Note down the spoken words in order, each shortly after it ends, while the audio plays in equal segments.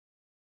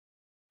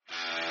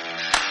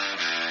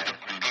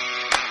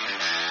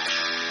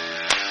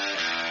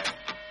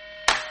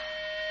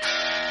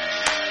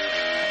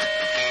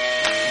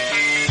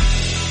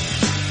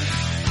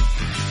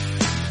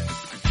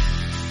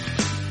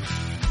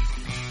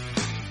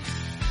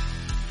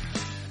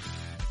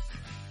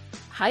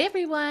Hi,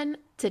 everyone.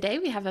 Today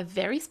we have a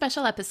very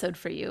special episode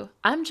for you.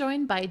 I'm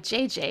joined by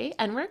JJ,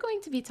 and we're going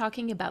to be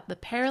talking about the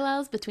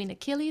parallels between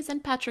Achilles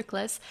and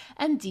Patroclus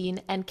and Dean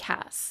and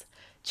Cass.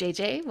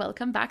 JJ,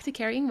 welcome back to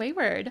Carrying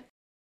Wayward.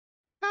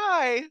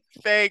 Hi,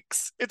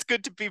 thanks. It's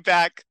good to be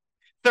back.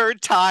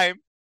 Third time.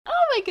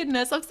 Oh my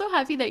goodness, I'm so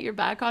happy that you're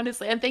back,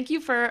 honestly. And thank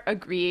you for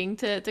agreeing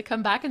to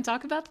come back and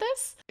talk about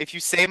this. If you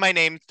say my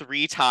name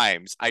 3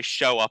 times, I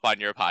show up on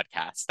your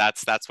podcast.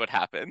 That's what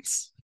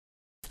happens.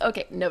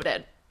 Okay,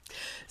 noted.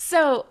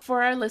 So,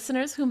 for our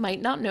listeners who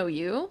might not know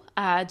you,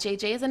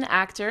 JJ is an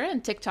actor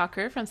and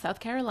TikToker from South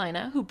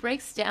Carolina who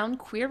breaks down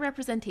queer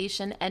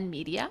representation and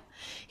media.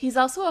 He's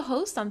also a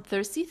host on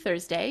Thirsty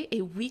Thursday,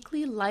 a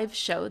weekly live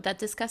show that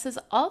discusses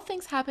all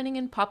things happening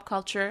in pop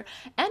culture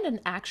and an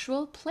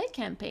actual play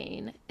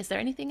campaign. Is there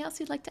anything else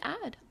you'd like to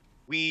add?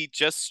 We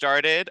just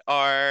started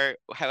had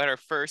our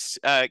first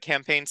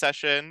campaign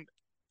session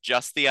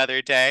just the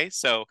other day,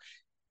 so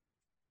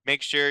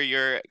make sure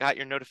you're got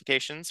your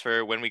notifications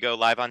for when we go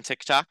live on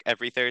TikTok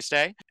every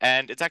Thursday.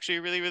 And it's actually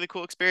a really, really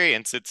cool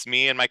experience. It's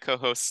me and my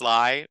co-host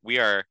Sly. We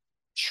are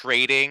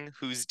trading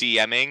who's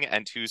DMing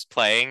and who's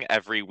playing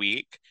every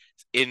week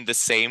in the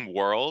same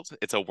world.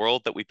 It's a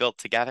world that we built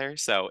together.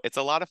 So it's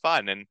a lot of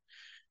fun and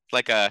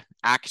like a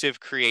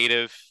active,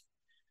 creative,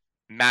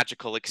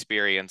 magical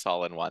experience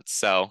all in once.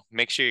 So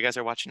make sure you guys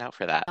are watching out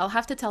for that. I'll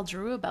have to tell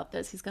Drew about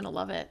this. He's going to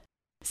love it.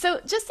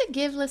 So, just to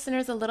give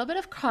listeners a little bit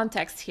of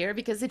context here,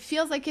 because it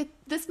feels like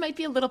this might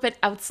be a little bit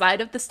outside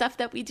of the stuff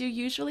that we do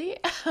usually,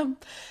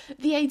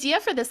 the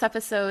idea for this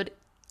episode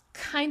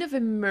kind of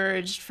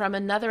emerged from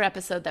another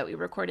episode that we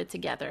recorded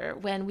together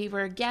when we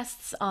were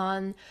guests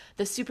on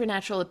the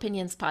Supernatural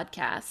Opinions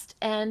podcast.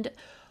 And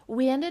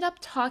we ended up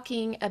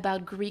talking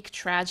about Greek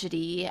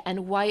tragedy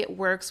and why it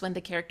works when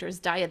the characters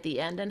die at the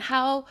end and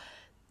how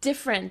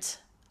different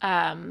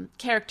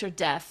character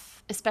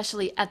death,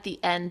 especially at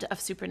the end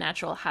of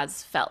Supernatural,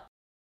 has felt.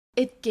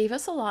 It gave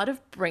us a lot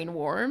of brain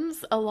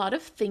worms, a lot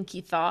of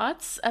thinky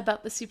thoughts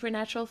about the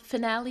Supernatural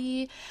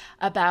finale,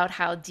 about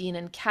how Dean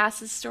and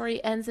Cass's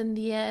story ends in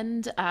the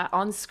end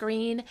on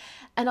screen,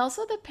 and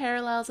also the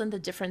parallels and the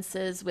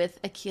differences with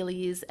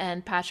Achilles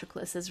and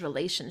Patroclus's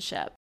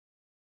relationship.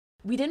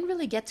 We didn't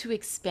really get to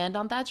expand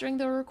on that during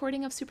the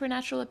recording of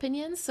Supernatural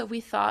Opinions, so we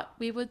thought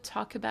we would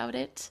talk about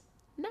it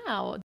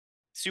now.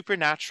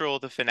 Supernatural,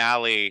 the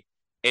finale,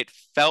 it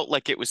felt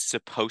like it was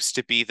supposed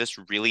to be this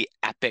really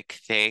epic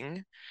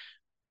thing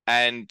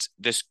and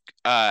this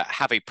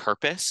have a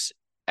purpose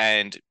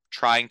and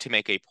trying to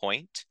make a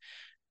point.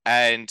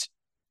 And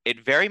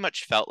it very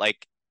much felt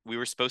like we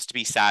were supposed to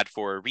be sad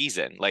for a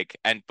reason.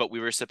 But we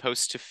were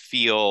supposed to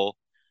feel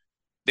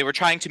they were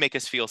trying to make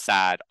us feel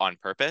sad on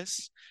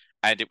purpose.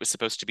 And it was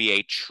supposed to be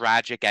a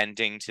tragic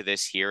ending to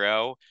this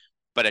hero,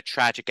 but a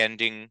tragic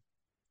ending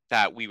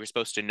that we were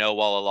supposed to know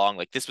all along.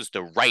 Like this was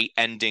the right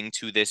ending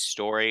to this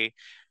story.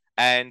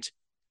 And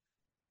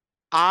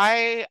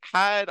I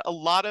had a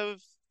lot of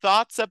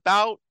thoughts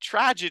about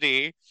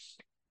tragedy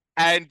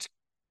and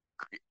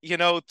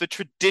the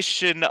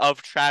tradition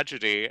of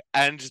tragedy,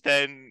 and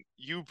then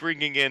you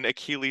bringing in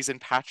Achilles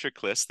and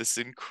Patroclus, this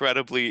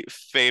incredibly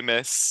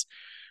famous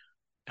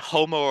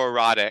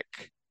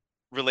homoerotic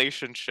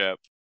relationship.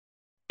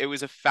 It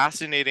was a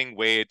fascinating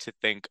way to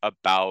think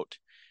about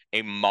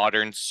a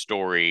modern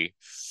story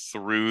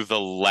through the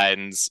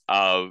lens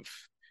of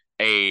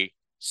a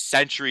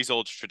centuries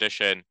old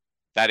tradition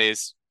that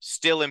is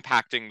still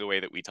impacting the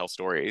way that we tell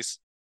stories.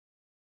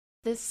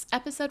 This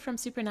episode from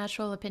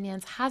Supernatural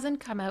Opinions hasn't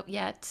come out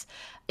yet.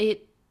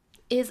 It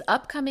is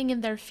upcoming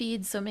in their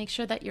feed, so make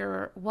sure that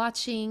you're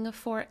watching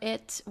for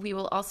it. We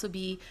will also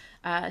be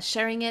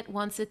sharing it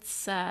once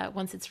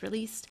it's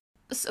released.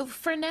 So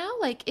for now,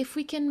 like if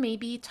we can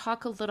maybe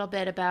talk a little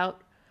bit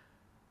about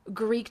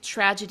Greek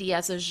tragedy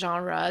as a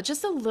genre,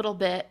 just a little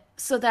bit,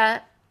 so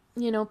that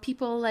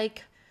people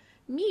like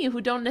me who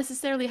don't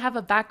necessarily have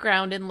a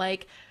background in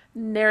like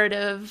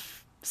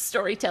narrative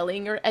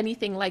storytelling or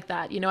anything like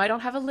that. I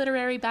don't have a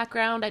literary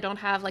background, I don't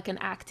have like an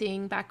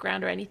acting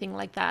background or anything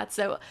like that.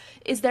 So,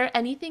 is there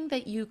anything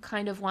that you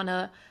kind of want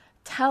to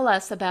tell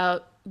us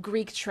about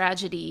Greek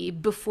tragedy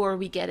before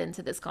we get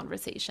into this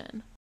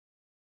conversation?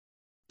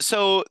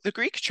 So, the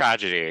Greek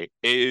tragedy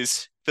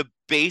is the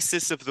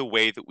basis of the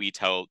way that we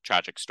tell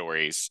tragic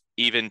stories,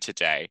 even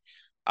today.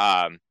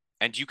 Um,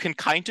 and you can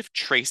kind of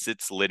trace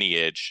its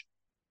lineage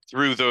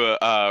through the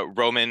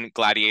Roman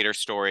gladiator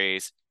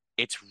stories.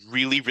 It's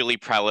really, really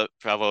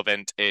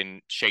prevalent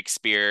in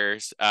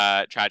Shakespeare's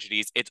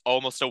tragedies. It's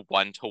almost a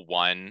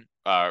one-to-one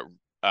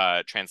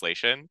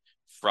translation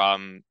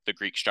from the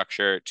Greek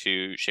structure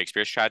to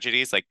Shakespeare's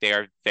tragedies. Like they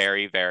are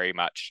very, very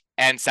much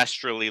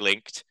ancestrally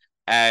linked.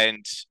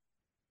 And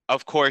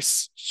of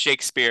course,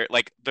 Shakespeare,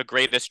 like the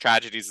greatest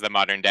tragedies of the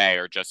modern day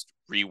are just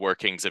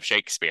reworkings of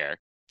Shakespeare.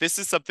 This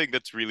is something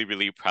that's really,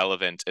 really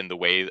relevant in the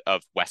way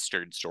of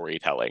Western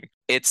storytelling.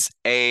 It's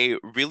a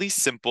really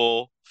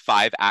simple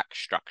 5 act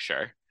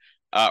structure,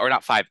 or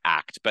not 5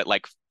 act, but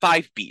like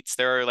 5 beats.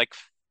 There are like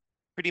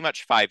pretty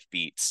much 5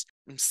 beats.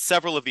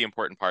 Several of the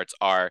important parts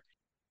are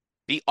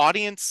the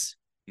audience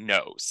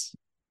knows,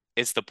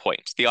 is the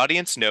point. The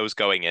audience knows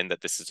going in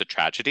that this is a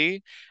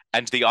tragedy,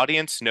 and the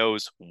audience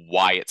knows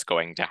why it's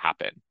going to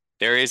happen.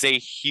 There is a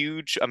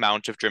huge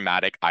amount of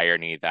dramatic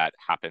irony that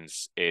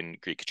happens in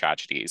Greek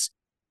tragedies.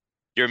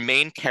 Your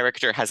main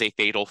character has a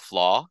fatal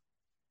flaw.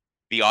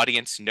 The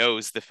audience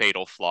knows the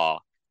fatal flaw,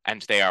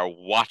 and they are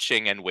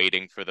watching and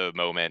waiting for the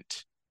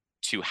moment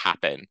to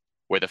happen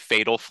where the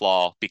fatal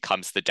flaw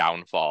becomes the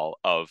downfall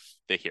of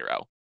the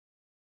hero.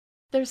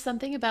 There's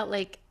something about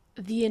like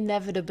the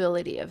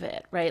inevitability of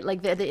it, right?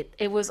 Like that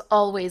it was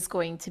always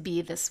going to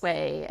be this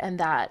way, and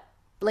that,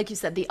 like you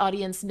said, the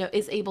audience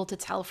is able to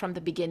tell from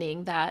the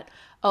beginning that,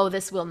 oh,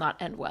 this will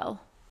not end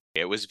well.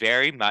 It was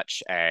very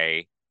much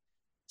a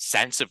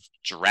sense of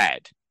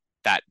dread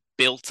that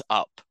built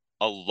up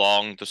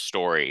along the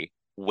story,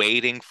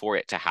 waiting for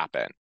it to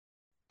happen.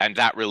 And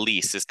that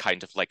release is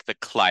kind of like the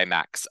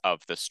climax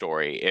of the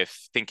story.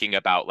 If thinking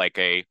about like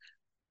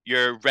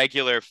your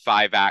regular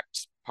 5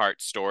 act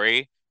part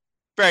story,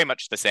 very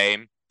much the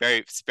same,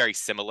 very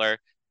similar.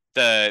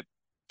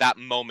 That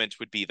moment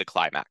would be the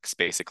climax,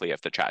 basically,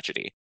 of the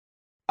tragedy.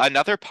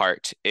 Another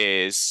part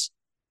is,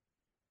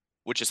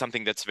 which is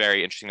something that's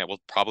very interesting that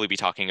we'll probably be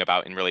talking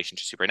about in relation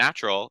to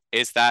Supernatural,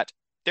 is that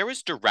there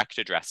was direct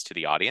address to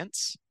the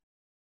audience.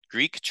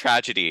 Greek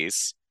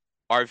tragedies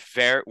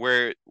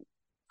were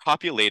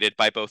populated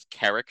by both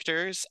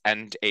characters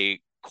and a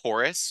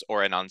chorus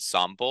or an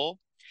ensemble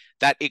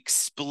that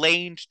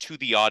explained to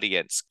the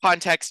audience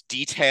context,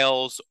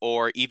 details,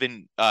 or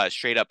even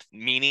straight up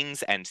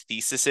meanings and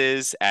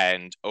theses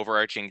and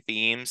overarching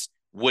themes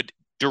would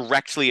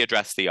directly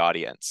address the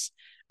audience.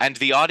 And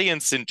the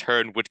audience, in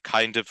turn, would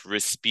kind of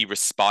be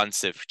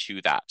responsive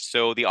to that.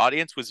 So the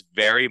audience was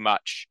very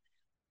much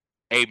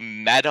a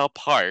meta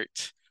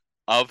part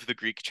of the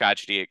Greek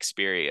tragedy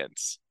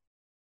experience.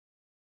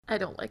 I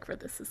don't like where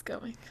this is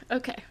going.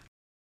 Okay.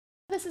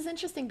 This is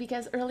interesting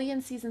because early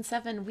in season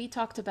 7, we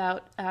talked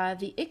about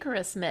the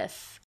Icarus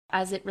myth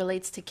as it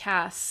relates to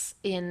Cass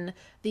in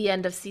the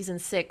end of season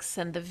 6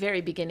 and the very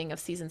beginning of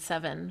season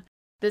 7.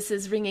 This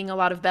is ringing a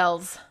lot of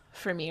bells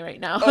for me right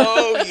now.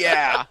 Oh,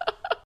 yeah.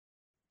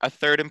 A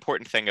third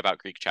important thing about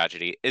Greek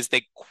tragedy is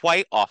they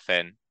quite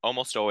often,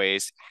 almost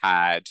always,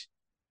 had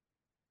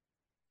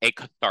a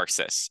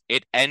catharsis.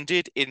 It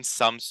ended in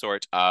some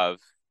sort of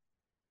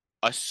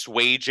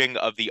assuaging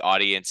of the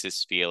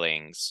audience's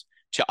feelings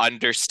to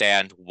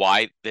understand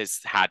why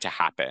this had to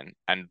happen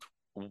and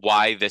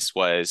why this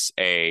was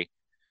a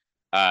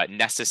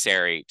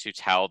necessary to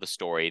tell the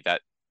story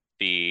that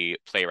the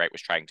playwright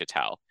was trying to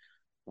tell,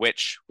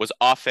 which was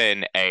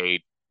often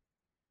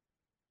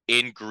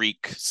in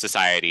Greek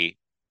society,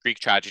 Greek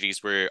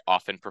tragedies were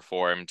often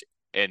performed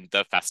in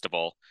the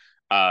festival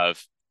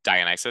of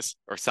Dionysus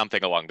or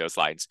something along those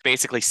lines.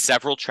 Basically,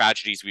 several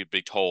tragedies would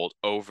be told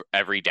over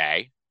every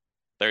day.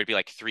 There would be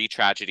like 3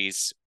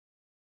 tragedies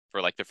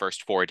for like the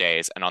first 4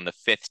 days, and on the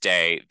 5th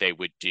day they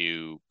would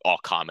do all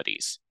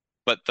comedies.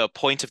 But the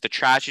point of the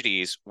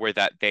tragedies were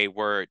that they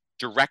were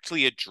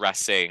directly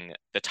addressing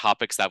the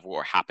topics that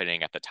were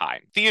happening at the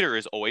time. Theater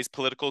is always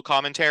political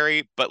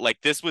commentary, but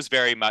like this was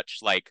very much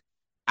like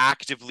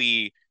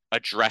actively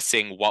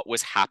addressing what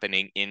was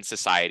happening in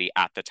society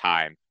at the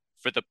time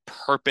for the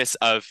purpose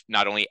of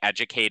not only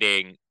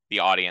educating the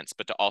audience,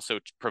 but to also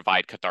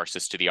provide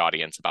catharsis to the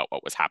audience about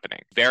what was happening.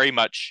 Very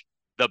much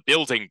the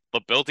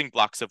building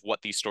blocks of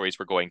what these stories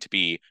were going to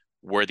be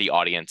were the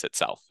audience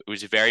itself. It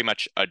was very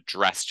much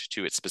addressed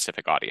to its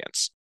specific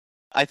audience.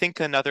 I think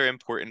another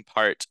important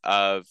part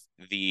of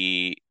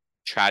the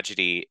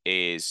tragedy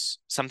is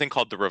something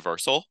called the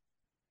reversal.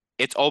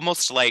 It's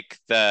almost like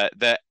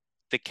the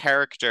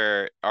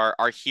character,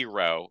 our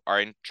hero,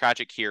 our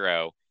tragic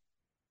hero,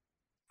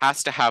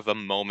 has to have a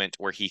moment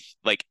where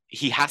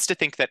he has to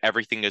think that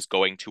everything is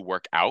going to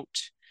work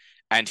out,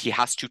 and he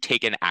has to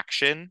take an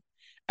action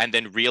and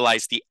then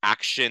realize the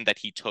action that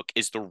he took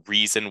is the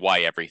reason why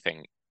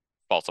everything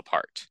falls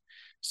apart.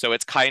 So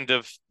it's kind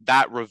of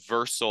that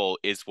reversal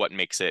is what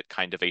makes it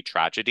kind of a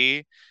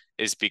tragedy,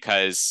 is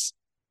because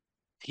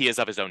he is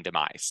of his own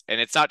demise.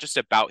 And it's not just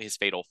about his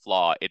fatal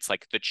flaw, it's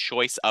like the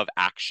choice of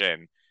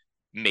action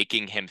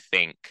making him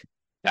think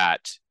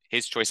that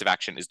his choice of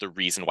action is the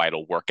reason why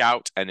it'll work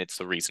out, and it's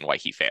the reason why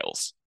he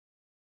fails.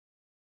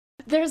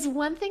 There's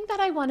one thing that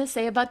I want to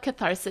say about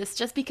catharsis,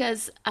 just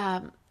because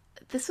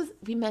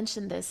we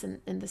mentioned this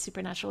in the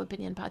Supernatural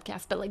Opinion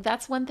podcast, but like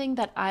that's one thing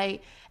that I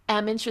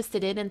am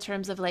interested in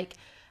terms of like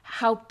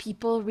how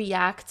people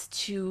react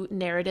to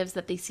narratives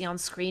that they see on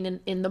screen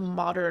in the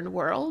modern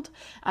world,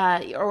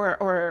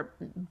 or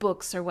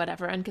books or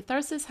whatever. And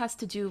catharsis has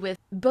to do with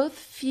both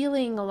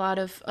feeling a lot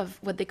of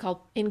what they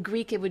call, in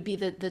Greek, it would be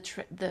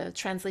the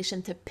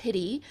translation to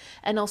pity,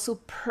 and also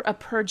a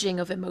purging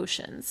of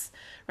emotions,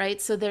 right?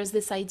 So there's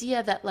this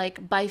idea that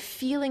like by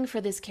feeling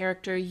for this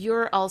character,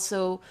 you're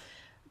also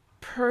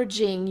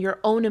purging your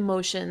own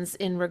emotions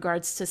in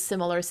regards to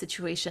similar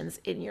situations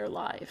in your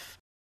life.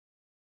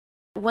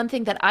 One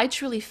thing that I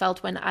truly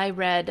felt when I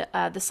read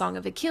the Song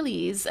of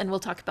Achilles, and we'll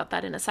talk about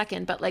that in a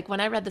second, but like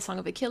when I read the Song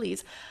of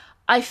Achilles,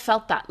 I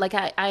felt that like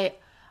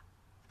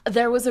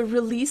there was a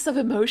release of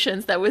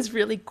emotions that was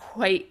really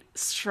quite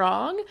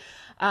strong.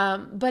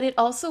 But it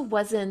also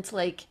wasn't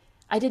like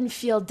I didn't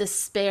feel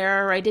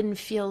despair. Or I didn't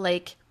feel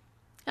like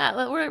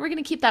we're going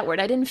to keep that word.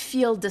 I didn't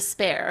feel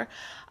despair.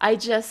 I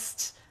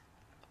just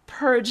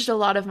purged a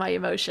lot of my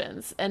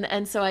emotions,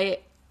 and so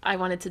I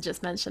wanted to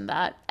just mention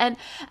that, and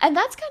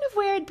that's kind of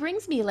where it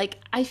brings me. Like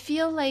I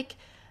feel like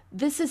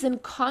this is in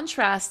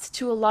contrast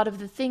to a lot of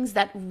the things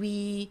that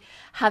we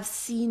have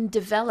seen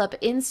develop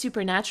in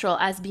Supernatural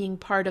as being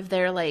part of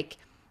their like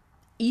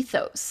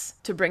ethos,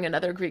 to bring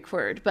another Greek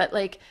word. But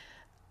like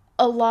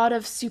a lot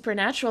of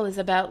Supernatural is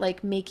about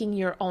like making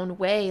your own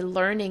way,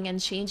 learning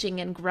and changing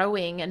and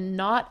growing, and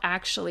not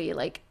actually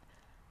like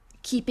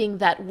keeping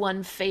that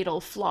one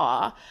fatal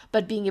flaw,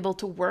 but being able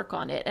to work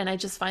on it. And I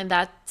just find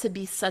that to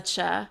be such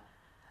a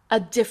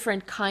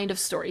different kind of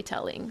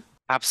storytelling.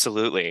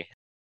 Absolutely.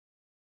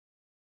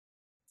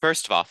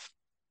 First of all,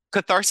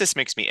 catharsis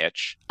makes me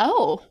itch.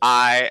 Oh.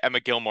 I am a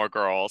Gilmore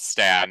Girls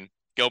stan.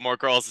 Gilmore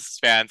Girls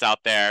fans out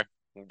there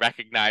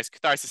recognize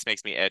catharsis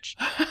makes me itch.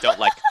 Don't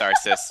like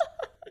catharsis.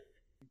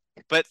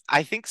 But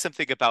I think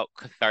something about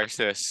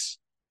catharsis,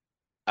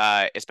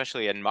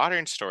 especially in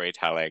modern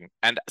storytelling,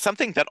 and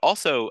something that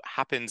also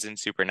happens in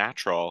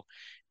Supernatural,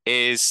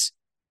 is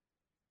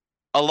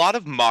a lot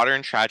of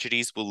modern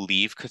tragedies will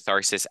leave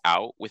catharsis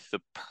out with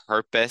the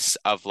purpose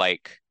of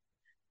like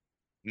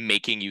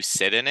making you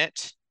sit in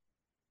it.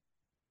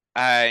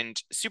 And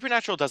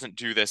Supernatural doesn't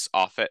do this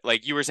often.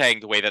 Like you were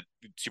saying, the way that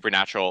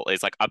Supernatural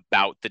is like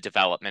about the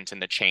development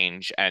and the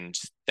change, and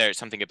there's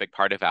something a big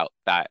part about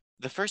that.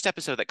 The first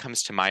episode that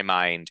comes to my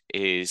mind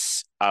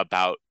is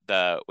about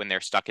the when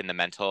they're stuck in the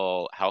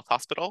mental health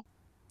hospital.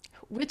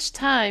 Which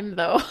time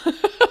though?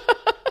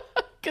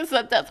 Because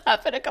that does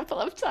happen a couple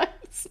of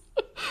times.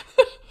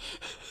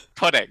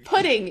 Pudding.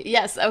 Pudding,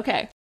 yes,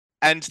 okay.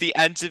 And the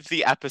end of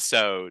the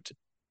episode,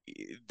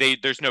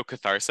 there's no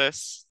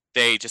catharsis.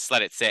 They just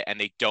let it sit and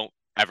they don't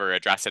ever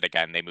address it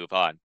again. They move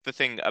on. The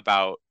thing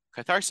about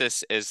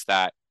catharsis is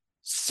that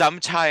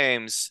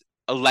sometimes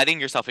letting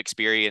yourself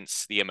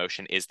experience the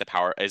emotion is a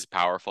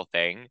powerful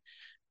thing.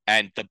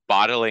 And the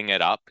bottling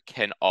it up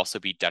can also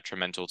be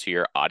detrimental to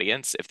your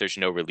audience if there's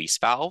no release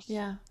valve.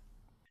 Yeah.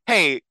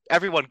 Hey,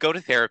 everyone, go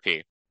to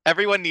therapy.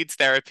 Everyone needs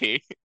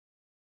therapy.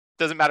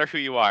 Doesn't matter who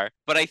you are.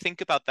 But I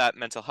think about that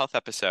mental health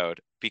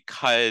episode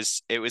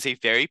because it was a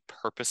very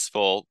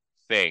purposeful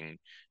thing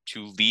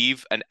to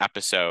leave an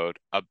episode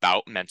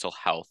about mental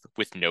health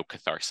with no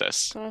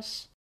catharsis.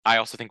 Gosh. I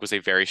also think was a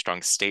very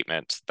strong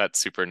statement that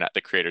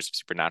the creators of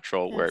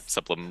Supernatural were Yes.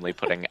 subliminally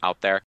putting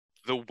out there.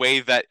 The way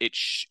that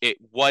it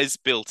was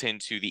built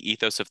into the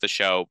ethos of the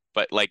show,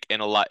 but like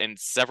in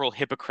several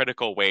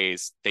hypocritical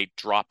ways, they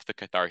drop the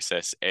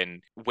catharsis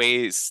in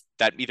ways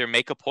that either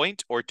make a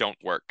point or don't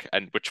work,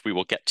 and which we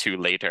will get to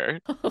later.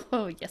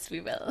 Oh, yes,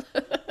 we will.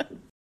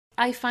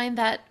 I find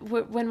that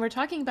when we're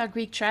talking about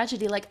Greek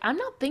tragedy, like I'm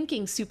not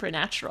thinking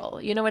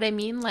supernatural. You know what I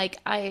mean? Like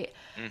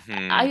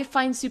Hmm. I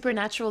find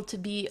supernatural to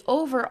be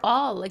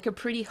overall like a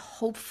pretty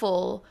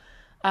hopeful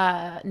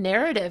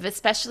narrative,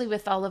 especially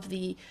with all of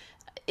the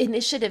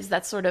initiatives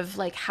that sort of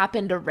like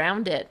happened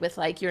around it with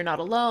like you're not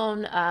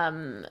alone,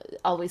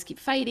 always keep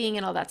fighting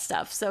and all that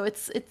stuff. So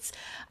it's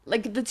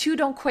like the two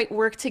don't quite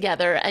work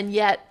together, and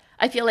yet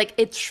I feel like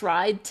it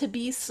tried to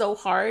be so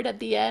hard at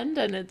the end,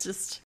 and it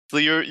just So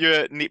you're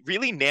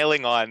really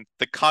nailing on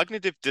the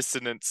cognitive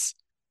dissonance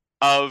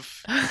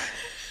of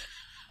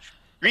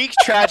Greek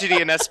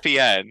tragedy and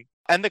SPN,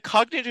 and the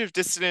cognitive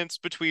dissonance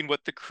between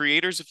what the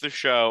creators of the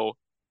show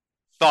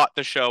thought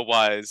the show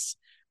was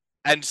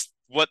and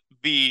what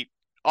the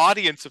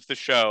audience of the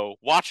show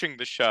watching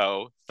the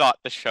show thought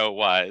the show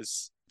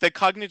was. The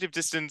cognitive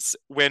distance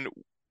when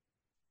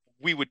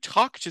we would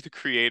talk to the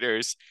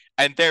creators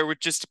and there would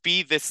just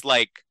be this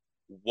like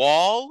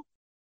wall.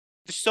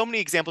 There's so many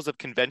examples of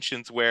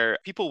conventions where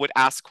people would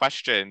ask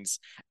questions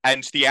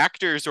and the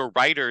actors or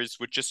writers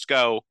would just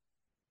go,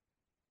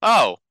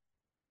 "Oh,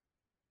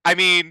 I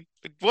mean,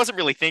 wasn't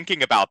really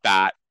thinking about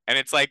that." And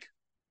it's like,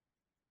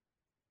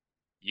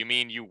 you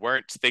mean you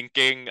weren't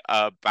thinking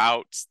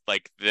about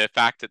like the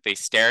fact that they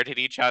stared at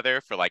each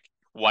other for like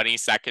 20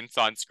 seconds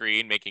on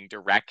screen, making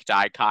direct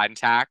eye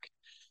contact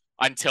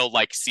until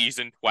like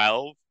season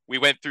 12? We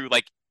went through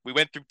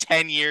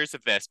 10 years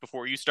of this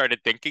before you started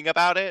thinking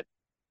about it.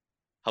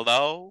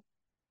 Hello?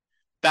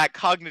 That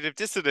cognitive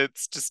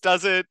dissonance just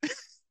doesn't.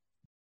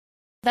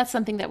 that's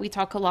something that we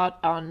talk a lot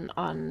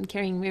on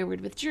Carrying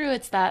Wayward with Drew.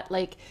 It's that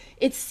like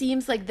it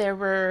seems like there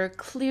were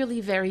clearly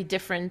very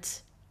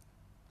different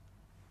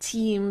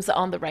teams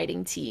on the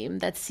writing team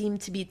that seem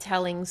to be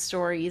telling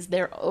stories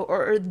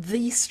or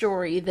the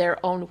story their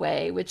own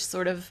way, which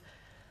sort of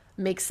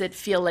makes it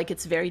feel like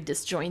it's very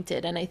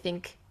disjointed. And I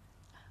think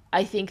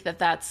that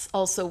that's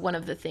also one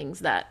of the things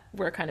that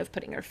we're kind of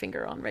putting our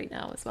finger on right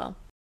now as well.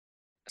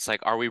 It's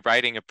like, are we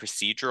writing a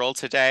procedural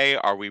today?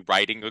 Are we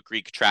writing a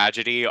Greek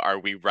tragedy? Are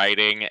we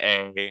writing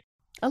a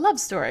A love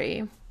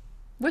story.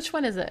 Which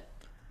one is it?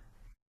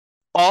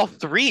 all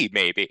three,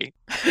 maybe?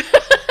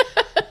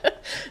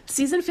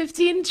 Season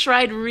 15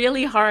 tried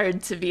really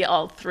hard to be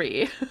all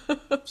three.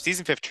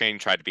 Season 15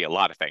 tried to be a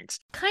lot of things.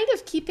 Kind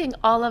of keeping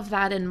all of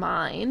that in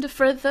mind,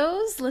 for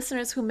those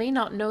listeners who may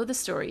not know the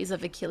stories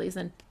of Achilles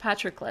and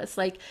Patroclus,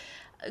 like,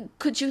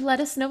 could you let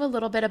us know a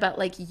little bit about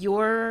like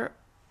your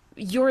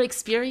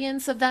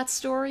experience of that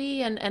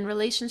story and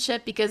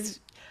relationship? Because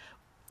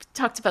we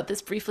talked about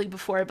this briefly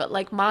before, but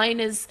like mine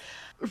is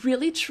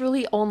really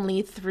truly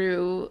only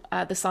through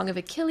the Song of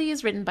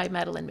Achilles, written by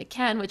Madeline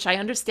McCann, which I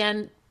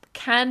understand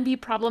can be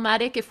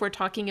problematic if we're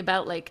talking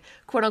about like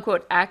quote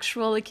unquote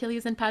actual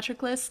Achilles and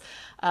Patroclus.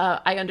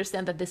 I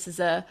understand that this is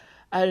a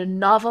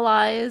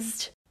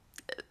novelized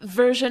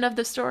version of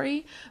the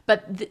story,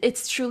 but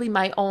it's truly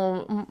my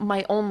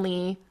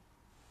only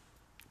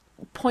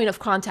point of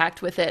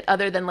contact with it,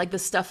 other than like the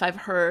stuff I've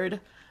heard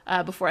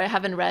before. I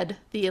haven't read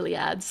the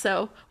Iliad.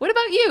 So, what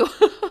about you?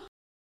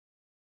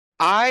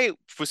 I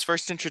was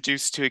first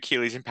introduced to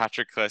Achilles and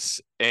Patroclus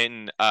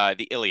in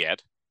the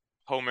Iliad.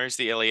 Homer's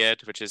The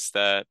Iliad, which is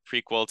the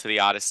prequel to the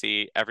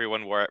Odyssey.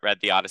 Everyone read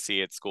the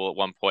Odyssey at school at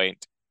one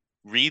point.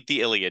 Read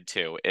the Iliad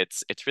too.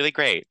 It's really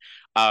great.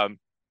 Um,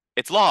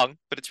 it's long,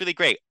 but it's really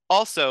great.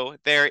 Also,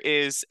 there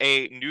is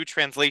a new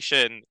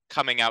translation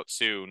coming out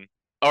soon,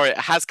 or it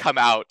has come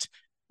out,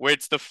 where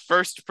it's the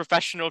first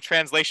professional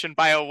translation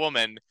by a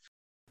woman.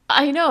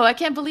 I know, I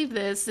can't believe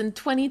this. In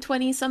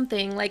 2020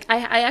 something, like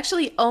I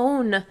actually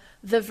own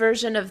the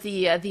version of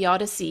the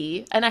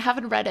Odyssey, and I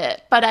haven't read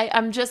it, but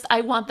I'm just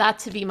I want that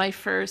to be my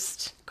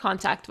first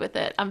contact with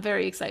it. I'm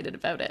very excited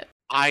about it.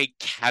 I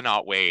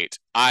cannot wait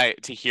I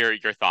to hear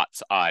your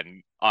thoughts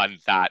on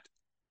that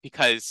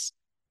because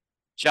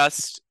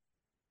just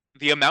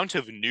the amount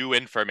of new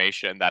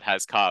information that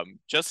has come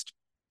just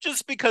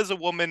because a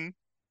woman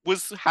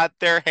was had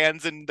their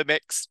hands in the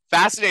mix.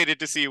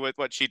 Fascinated to see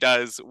what she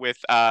does with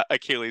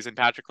Achilles and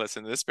Patroclus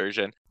in this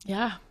version.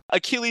 Yeah.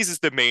 Achilles is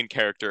the main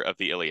character of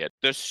the Iliad.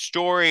 The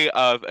story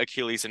of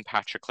Achilles and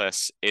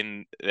Patroclus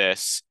in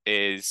this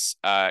is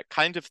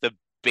kind of the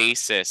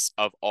basis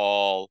of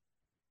all.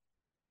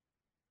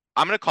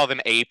 I'm going to call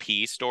them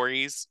AP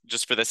stories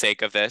just for the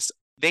sake of this.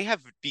 They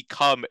have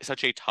become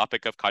such a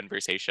topic of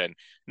conversation,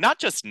 not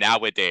just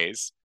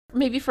nowadays.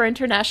 Maybe for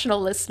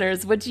international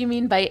listeners, what do you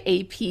mean by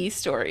AP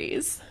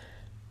stories?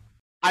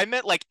 I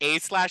meant like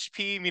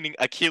A/P, meaning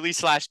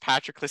Achilles/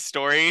 Patroclus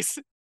stories.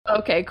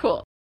 Okay,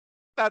 cool.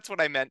 That's what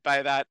I meant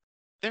by that.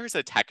 There's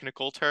a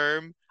technical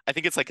term. I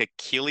think it's like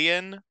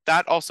Achillean.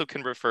 That also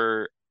can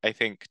refer, I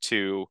think,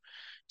 to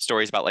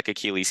stories about like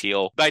Achilles'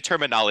 heel. My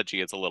terminology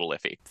is a little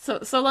iffy.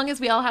 So long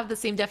as we all have the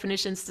same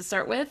definitions to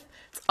start with,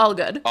 it's all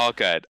good. All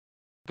good.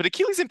 But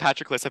Achilles and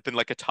Patroclus have been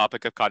like a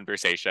topic of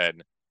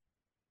conversation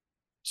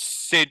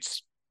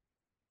since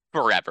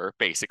forever,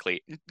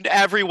 basically.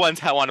 Everyone's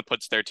how want to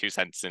put their 2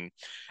 cents in.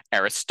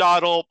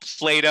 Aristotle,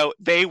 Plato,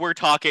 they were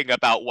talking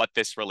about what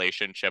this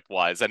relationship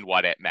was and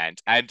what it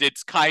meant, and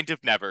it's kind of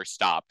never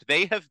stopped.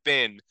 They have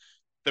been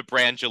the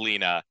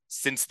Brangelina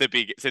since the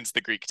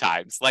Greek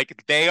times.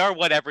 Like they are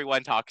what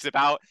everyone talks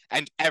about,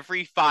 and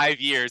every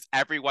 5 years,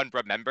 everyone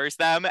remembers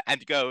them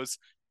and goes,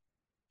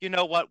 you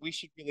know what? We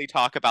should really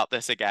talk about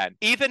this again.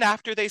 Even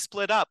after they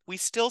split up, we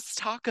still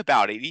talk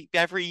about it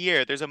every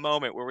year. There's a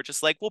moment where we're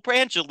just like, well,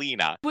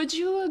 Brangelina, Would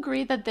you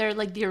agree that they're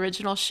like the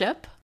original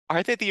ship?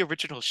 are they the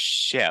original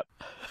ship?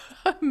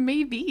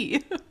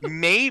 Maybe.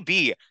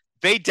 Maybe.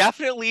 They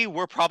definitely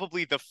were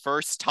probably the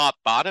first top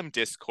bottom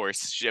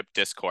discourse, ship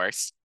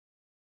discourse.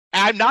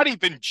 I'm not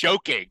even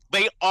joking.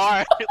 They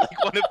are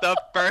like one of the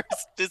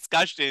first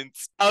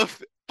discussions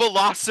of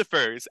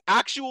philosophers,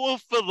 actual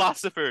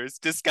philosophers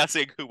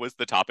discussing who was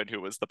the top and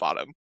who was the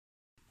bottom.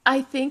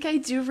 I think I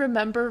do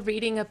remember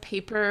reading a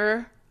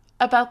paper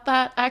about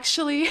that,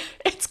 actually.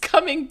 It's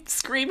coming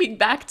screaming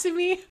back to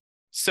me.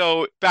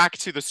 So back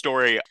to the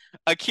story.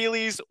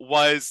 Achilles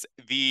was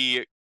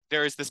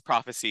there is this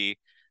prophecy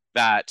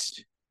that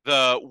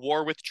the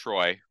war with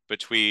Troy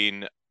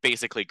between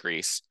basically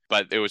Greece,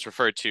 but it was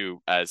referred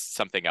to as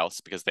something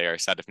else because they are a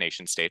set of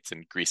nation states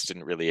and Greece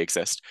didn't really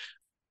exist,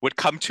 would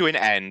come to an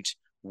end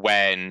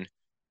when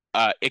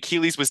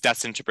Achilles was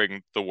destined to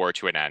bring the war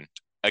to an end.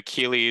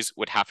 Achilles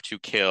would have to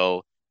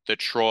kill the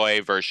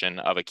Troy version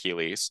of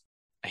Achilles,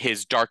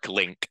 his dark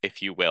link,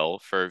 if you will,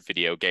 for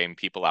video game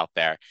people out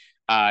there,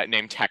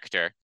 named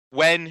Hector.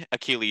 When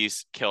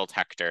Achilles killed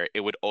Hector, it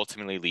would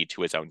ultimately lead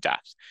to his own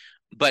death.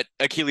 But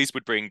Achilles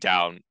would bring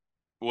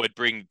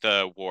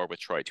the war with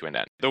Troy to an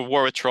end. The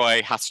war with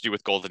Troy has to do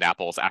with golden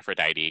apples,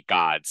 Aphrodite,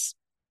 gods,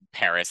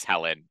 Paris,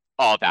 Helen,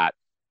 all that.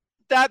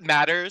 That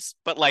matters,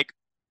 but like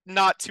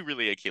not to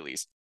really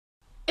Achilles.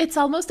 It's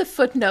almost a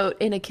footnote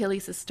in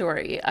Achilles'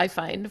 story, I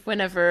find,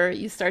 whenever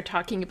you start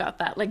talking about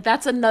that. Like,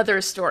 that's another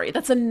story.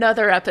 That's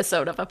another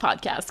episode of a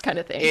podcast kind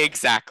of thing.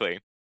 Exactly.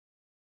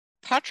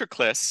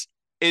 Patroclus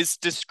is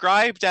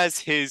described as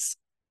his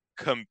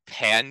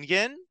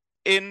companion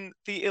in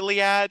the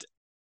Iliad.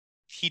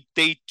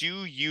 They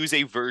do use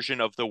a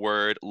version of the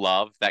word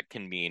love that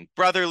can mean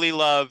brotherly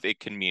love, it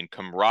can mean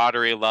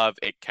camaraderie love,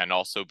 it can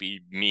also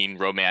mean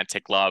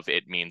romantic love.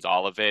 It means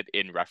all of it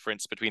in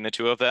reference between the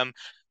two of them.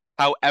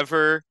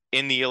 However,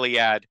 in the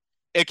Iliad,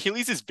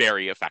 Achilles is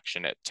very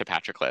affectionate to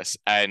Patroclus,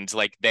 and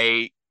like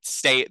they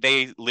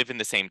live in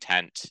the same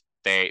tent.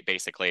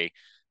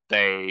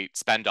 They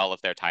spend all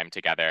of their time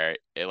together.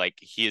 Like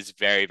he is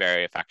very,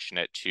 very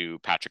affectionate to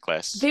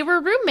Patroclus. They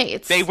were They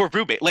roommates. were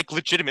roommates, like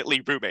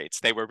legitimately roommates.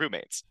 They were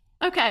roommates.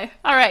 Okay.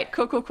 All right.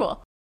 Cool, cool,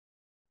 cool.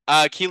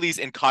 Achilles,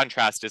 in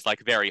contrast, is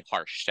like very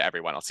harsh to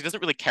everyone else. He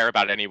doesn't really care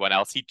about anyone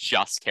else. He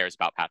just cares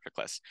about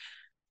Patroclus.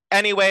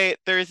 Anyway,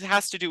 there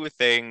has to do a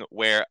thing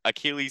where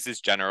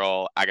Achilles'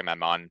 general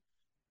Agamemnon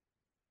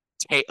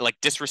like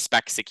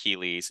disrespects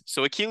Achilles.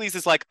 So Achilles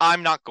is like,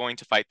 I'm not going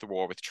to fight the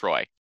war with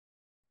Troy.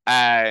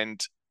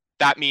 And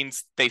that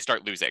means they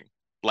start losing.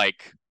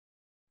 Like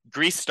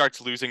Greece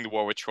starts losing the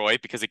war with Troy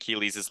because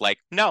Achilles is like,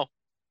 no,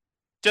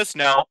 just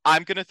no,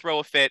 I'm gonna throw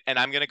a fit and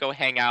I'm gonna go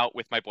hang out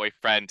with my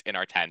boyfriend in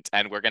our tent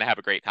and we're gonna have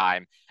a great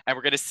time and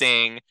we're gonna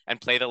sing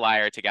and play the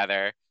lyre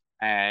together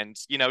and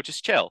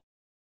just chill.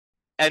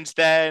 And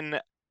then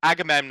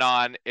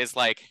Agamemnon is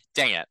like,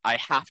 dang it, I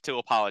have to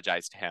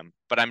apologize to him,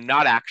 but I'm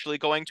not actually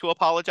going to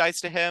apologize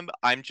to him.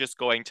 I'm just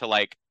going to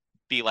like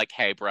be like,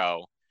 hey,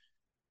 bro,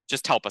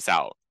 just help us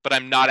out. But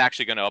I'm not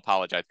actually going to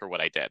apologize for what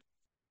I did.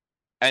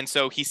 And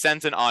so he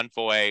sends an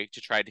envoy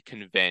to try to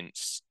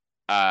convince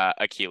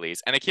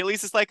Achilles. And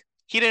Achilles is like,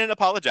 he didn't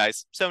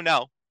apologize, so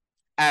no.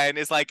 And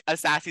is like a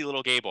sassy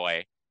little gay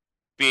boy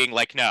being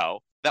like, no.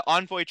 The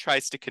envoy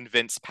tries to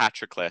convince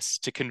Patroclus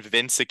to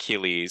convince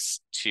Achilles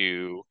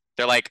to.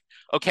 They're like,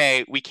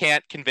 okay, we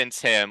can't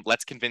convince him.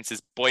 Let's convince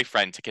his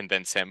boyfriend to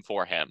convince him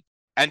for him.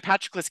 And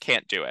Patroclus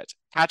can't do it.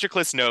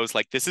 Patroclus knows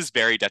like this is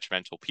very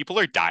detrimental. People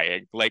are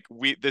dying. Like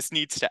this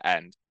needs to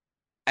end.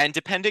 And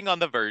depending on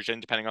the version,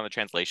 depending on the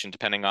translation,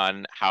 depending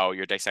on how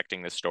you're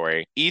dissecting the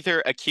story,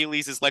 either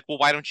Achilles is like, well,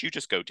 why don't you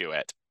just go do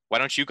it? Why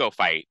don't you go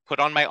fight? Put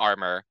on my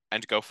armor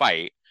and go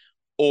fight.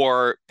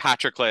 Or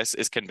Patroclus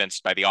is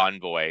convinced by the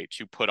envoy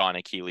to put on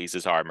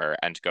Achilles' armor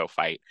and go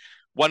fight.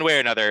 One way or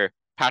another,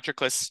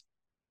 Patroclus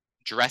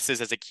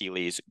dresses as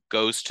Achilles,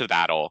 goes to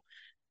battle,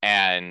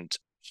 and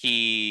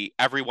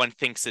everyone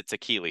thinks it's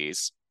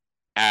Achilles,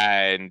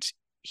 and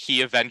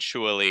he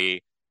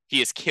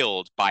is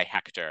killed by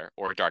Hector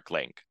or Dark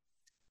Link.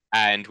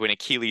 And when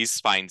Achilles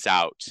finds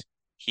out,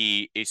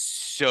 he is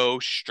so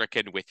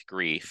stricken with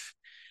grief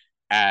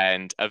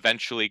and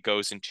eventually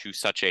goes into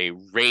such a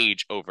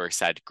rage over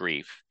said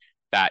grief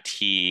that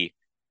he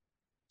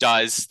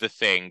does the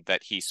thing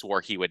that he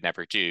swore he would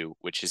never do,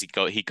 which is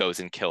he goes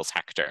and kills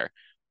Hector,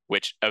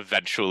 which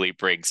eventually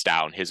brings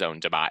down his own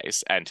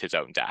demise and his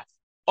own death.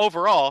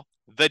 Overall,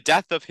 the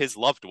death of his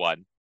loved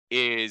one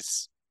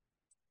is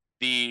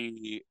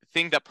the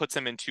thing that puts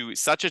him into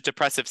such a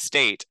depressive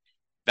state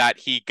that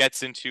he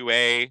gets into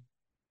a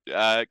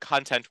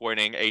content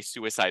warning, a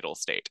suicidal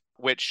state,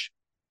 which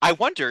I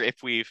wonder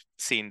if we've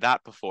seen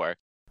that before.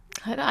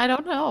 I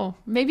don't know.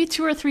 Maybe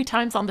 2 or 3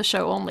 times on the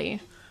show only.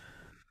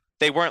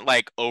 They weren't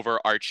like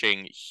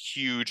overarching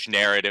huge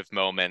narrative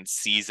moments,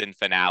 season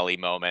finale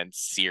moments,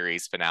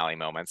 series finale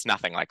moments,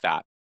 nothing like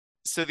that.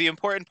 So the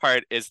important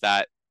part is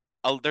that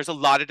there's a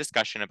lot of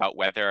discussion about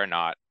whether or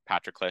not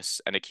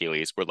Patroclus and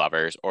Achilles were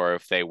lovers or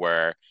if they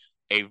were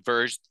a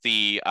version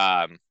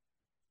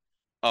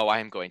oh, I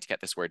am going to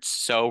get this word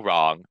so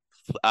wrong.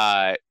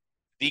 Uh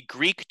the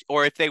Greek,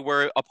 or if they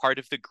were a part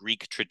of the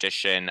Greek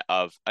tradition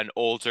of an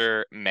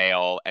older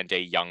male and a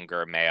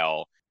younger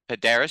male,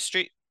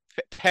 pederastry,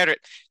 per,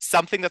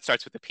 something that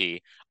starts with a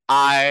P.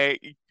 I,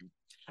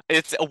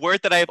 it's a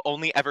word that I have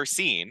only ever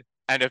seen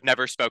and have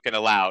never spoken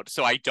aloud,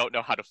 so I don't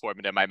know how to form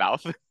it in my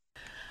mouth.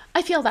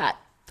 I feel that.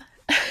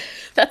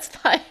 That's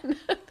fine.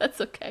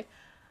 That's okay.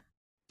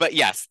 But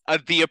yes,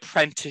 the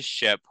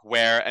apprenticeship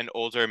where an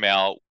older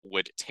male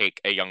would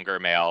take a younger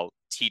male,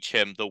 teach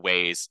him the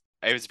ways.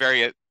 It was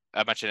very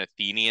much an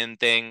Athenian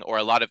thing, or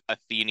a lot of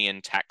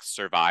Athenian texts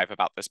survive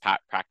about this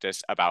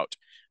practice about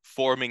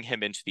forming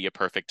him into the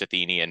perfect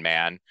Athenian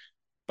man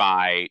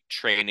by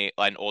training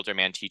an older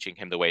man, teaching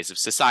him the ways of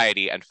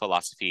society and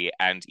philosophy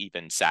and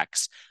even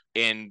sex.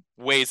 In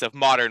ways of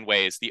modern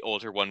ways, the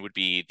older one would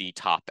be the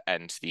top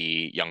and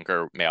the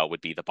younger male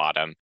would be the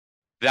bottom.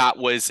 That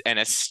was an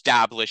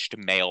established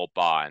male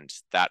bond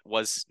that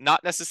was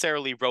not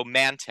necessarily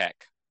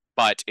romantic,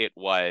 but it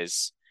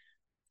was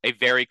a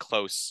very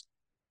close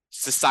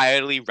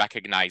societally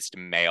recognized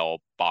male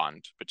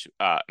bond.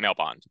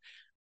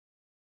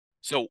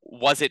 So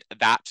was it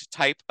that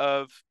type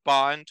of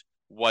bond?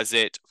 Was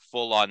it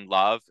full on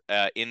love?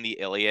 In the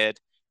Iliad,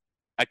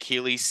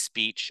 Achilles'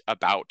 speech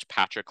about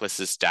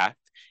Patroclus's death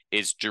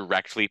is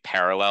directly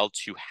parallel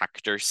to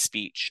Hector's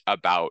speech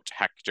about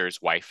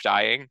Hector's wife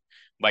dying.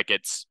 Like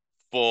it's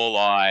full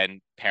on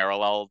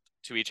parallel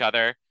to each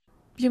other.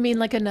 You mean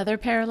like another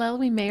parallel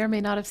we may or may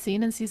not have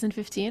seen in season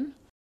 15?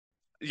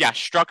 Yeah,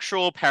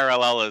 structural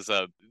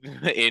parallelism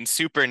in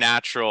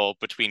supernatural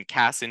between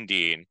Cass and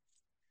Dean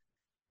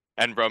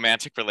and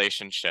romantic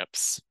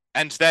relationships.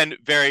 And then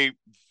very,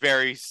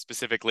 very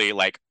specifically,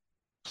 like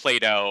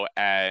Plato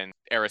and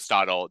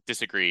Aristotle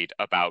disagreed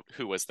about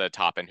who was the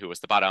top and who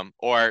was the bottom,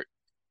 or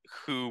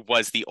who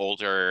was the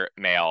older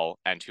male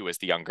and who was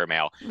the younger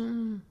male.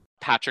 Mm.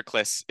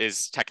 Patroclus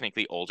is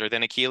technically older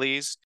than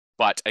Achilles,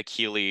 but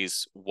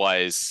Achilles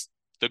was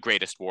the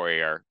greatest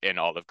warrior in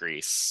all of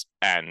Greece.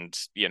 And,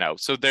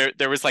 so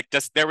there was like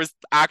this, there was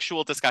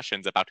actual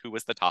discussions about who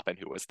was the top and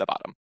who was the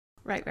bottom.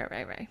 Right, right,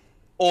 right, right.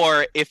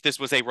 Or if this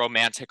was a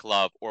romantic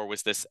love, or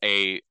was this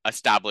a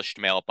established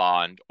male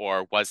bond,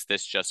 or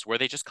were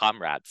they just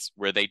comrades?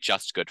 Were they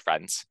just good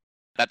friends?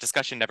 That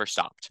discussion never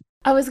stopped.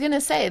 I was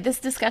gonna say this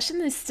discussion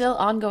is still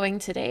ongoing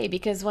today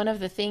because one of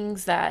the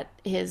things that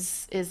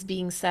is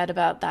being said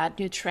about that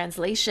new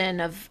translation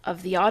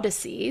of the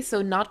Odyssey,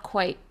 so not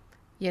quite,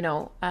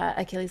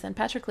 Achilles and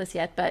Patroclus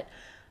yet, but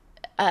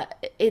uh,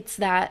 it's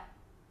that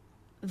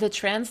the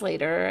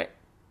translator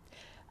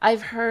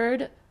I've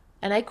heard,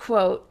 and I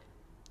quote,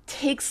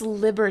 takes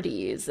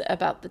liberties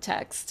about the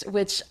text,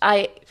 which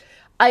I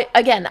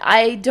again,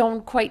 I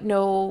don't quite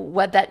know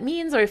what that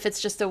means or if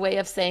it's just a way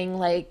of saying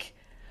like,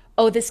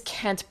 oh, this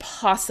can't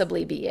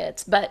possibly be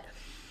it. But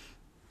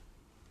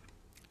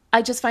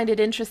I just find it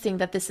interesting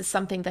that this is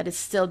something that is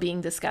still being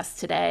discussed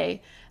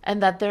today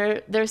and that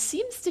there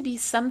seems to be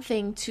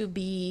something to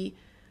be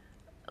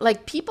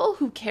like people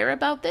who care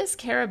about this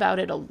care about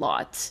it a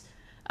lot.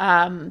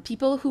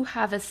 People who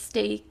have a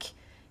stake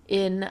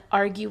in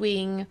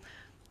arguing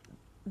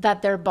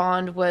that their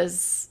bond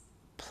was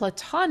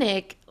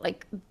platonic,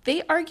 like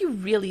they argue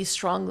really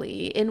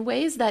strongly in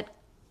ways that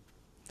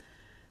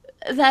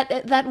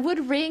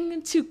would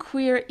ring to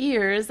queer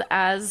ears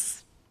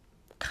as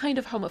kind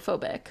of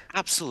homophobic.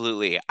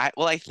 Absolutely.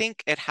 I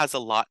think it has a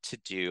lot to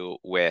do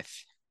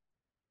with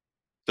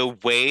the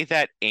way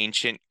that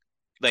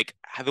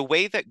the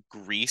way that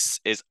Greece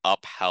is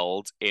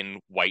upheld in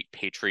white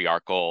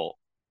patriarchal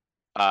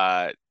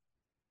uh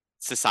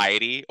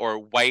society, or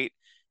white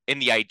in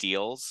the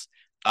ideals.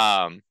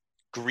 Um,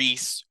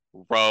 Greece,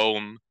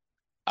 Rome,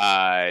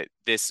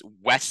 this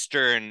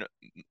Western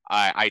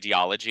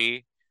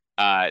ideology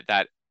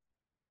that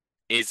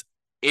is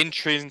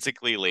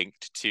intrinsically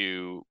linked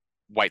to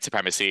white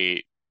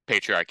supremacy,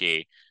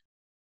 patriarchy.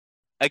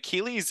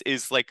 Achilles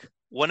is like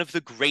one of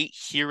the great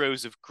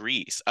heroes of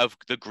Greece, of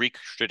the Greek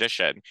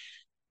tradition,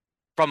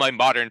 from a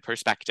modern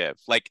perspective.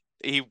 Like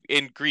he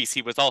in Greece,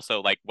 he was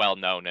also like well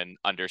known and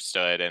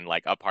understood and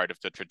like a part of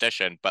the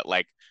tradition. But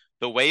like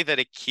the way that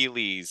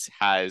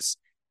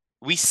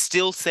we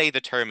still say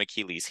the term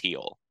Achilles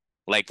heel.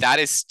 Like that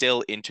is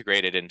still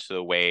integrated into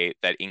the way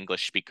that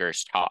English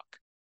speakers talk.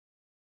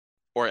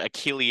 Or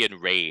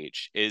Achillean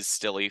rage is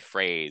still a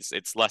phrase.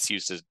 It's less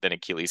used than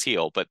Achilles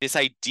heel, but this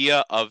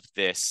idea of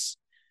this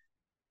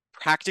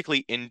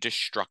practically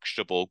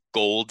indestructible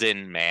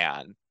golden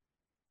man,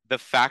 the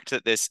fact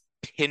that this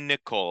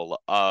pinnacle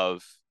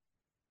of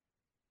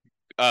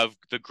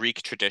the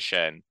Greek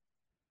tradition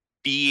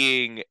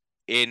being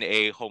in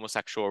a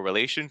homosexual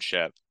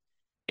relationship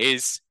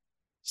is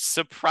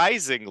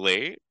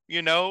surprisingly,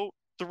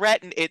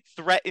 it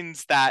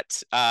threatens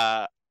that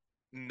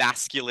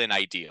masculine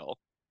ideal,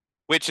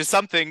 which is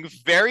something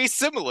very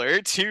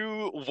similar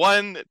to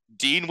one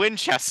Dean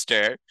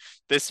Winchester,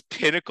 this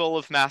pinnacle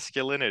of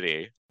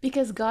masculinity.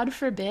 Because God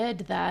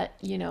forbid that,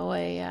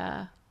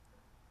 a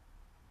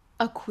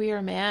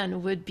queer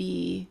man would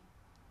be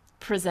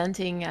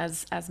presenting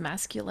as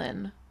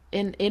masculine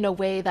in a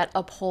way that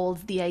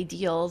upholds the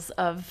ideals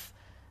of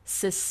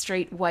cis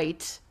straight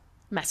white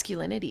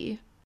masculinity.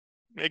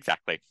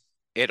 Exactly.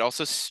 It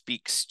also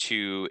speaks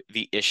to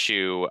the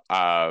issue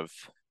of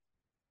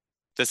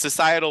the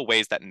societal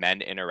ways that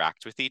men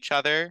interact with each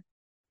other.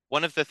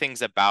 One of the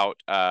things about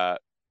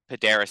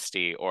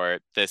pederasty, or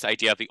this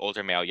idea of the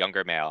older male,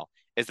 younger male,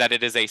 is that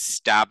it is a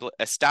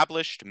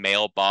established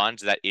male bond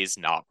that is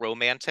not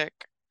romantic,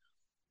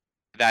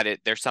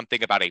 there's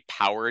something about a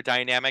power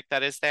dynamic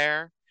that is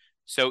there.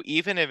 So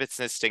even if it's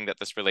insisting that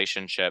this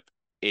relationship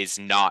is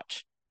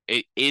not,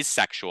 it is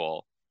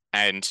sexual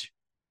and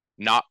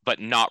not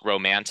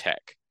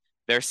romantic,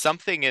 there's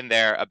something in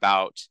there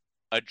about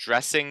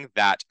addressing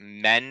that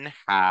men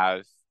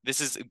have.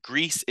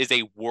 Greece is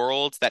a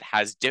world that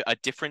has a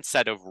different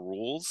set of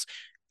rules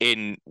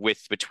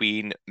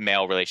between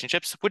male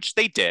relationships, which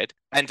they did,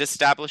 and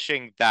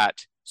establishing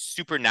that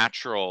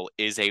supernatural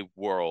is a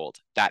world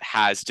that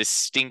has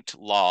distinct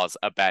laws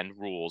and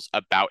rules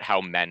about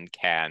how men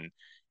can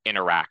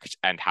interact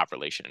and have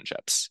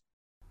relationships.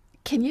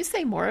 Can you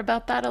say more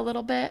about that a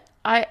little bit?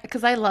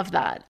 Because I love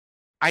that.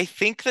 I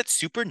think that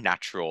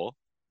supernatural,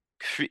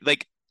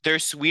 like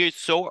we're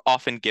so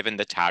often given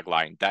the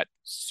tagline that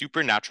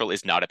supernatural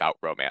is not about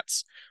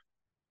romance.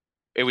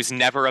 It was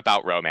never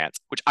about romance,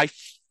 which I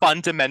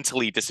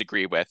fundamentally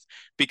disagree with,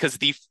 because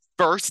the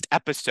first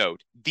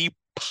episode, the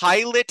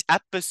pilot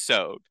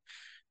episode,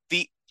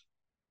 the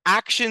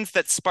actions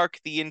that spark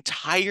the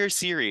entire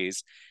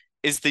series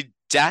is the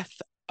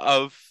death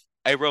of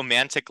a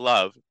romantic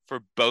love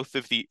for both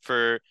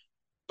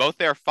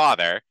their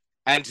father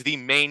and the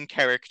main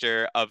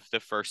character of the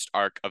first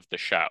arc of the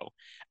show.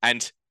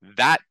 And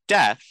that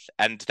death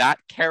and that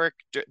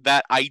character,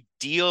 that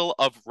ideal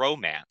of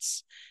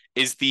romance,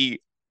 is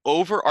the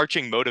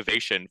overarching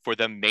motivation for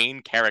the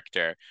main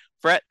character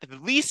for at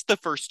least the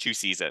first two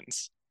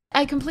seasons.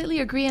 I completely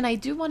agree. And I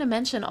do want to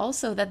mention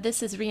also that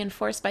this is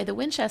reinforced by the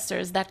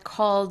Winchesters that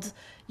called,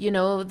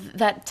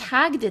 that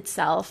tagged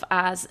itself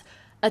as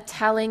a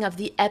telling of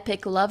the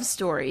epic love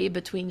story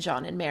between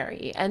John and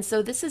Mary. And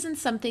so this isn't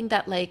something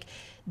that like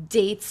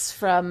dates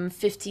from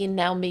 15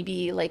 now,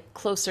 maybe like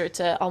closer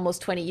to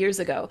almost 20 years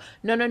ago.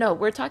 No, no, no.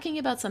 We're talking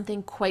about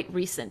something quite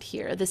recent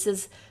here. This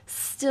is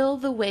still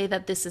the way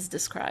that this is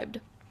described.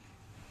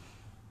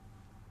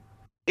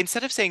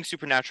 Instead of saying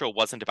Supernatural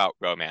wasn't about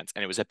romance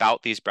and it was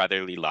about these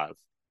brotherly love,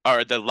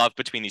 or the love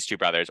between these two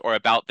brothers, or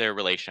about their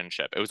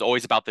relationship, it was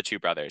always about the two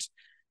brothers.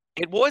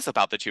 It was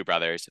about the two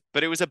brothers,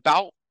 but it was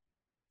about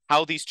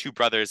how these two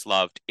brothers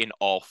loved in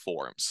all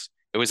forms.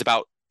 It was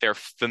about their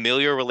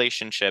familiar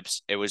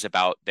relationships. It was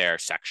about their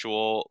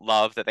sexual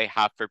love that they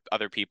have for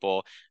other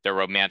people, their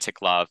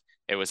romantic love.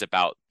 It was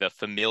about the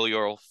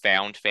familial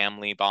found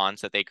family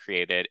bonds that they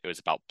created. It was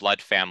about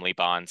blood family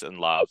bonds and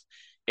love.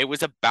 It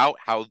was about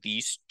how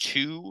these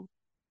two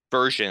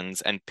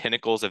versions and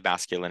pinnacles of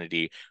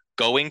masculinity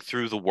going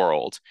through the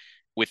world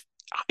with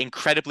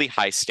incredibly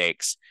high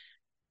stakes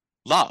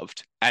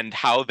loved and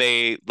how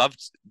they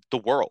loved the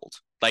world.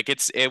 Like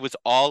it was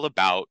all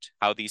about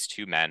how these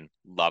two men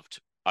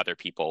loved other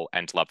people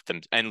and loved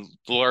them and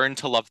learned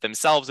to love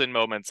themselves in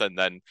moments and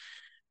then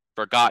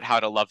forgot how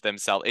to love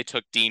themselves. It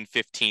took Dean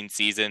 15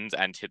 seasons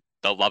and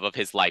the love of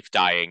his life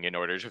dying in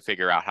order to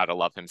figure out how to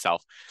love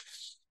himself.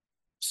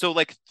 So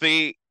like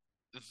the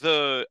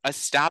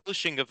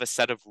establishing of a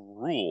set of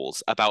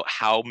rules about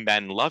how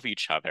men love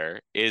each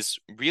other is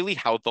really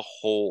how the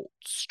whole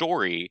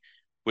story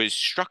was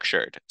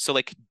structured. So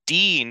like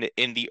Dean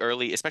in the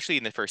early, especially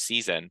in the first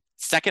season,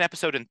 second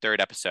episode and third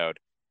episode,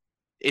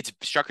 it's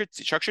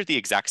structured the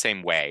exact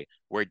same way,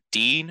 where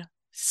Dean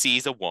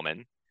sees a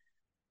woman,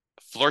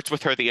 flirts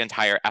with her the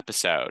entire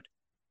episode.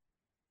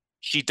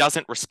 She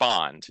doesn't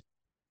respond,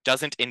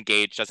 doesn't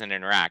engage, doesn't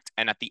interact,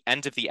 and at the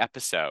end of the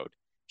episode,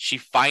 she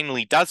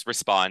finally does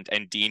respond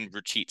and Dean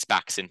retreats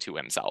back into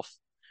himself.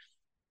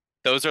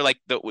 Those are like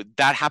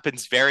that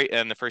happens very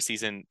in the first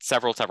season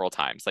several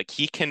times. Like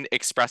he can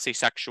express a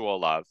sexual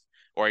love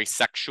or a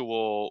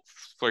sexual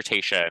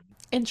flirtation,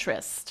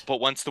 Interest. but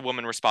once the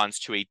woman responds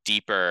to a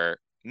deeper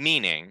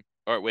meaning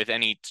or with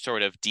any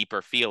sort of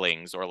deeper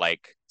feelings or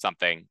like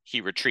something,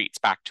 he retreats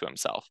back to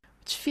himself.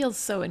 Which feels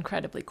so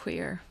incredibly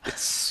queer.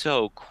 It's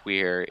so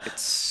queer.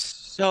 It's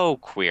so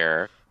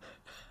queer.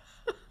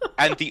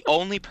 And the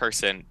only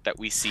person that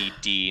we see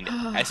Dean,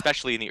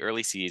 especially in the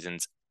early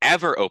seasons,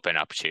 ever open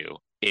up to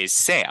is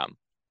Sam.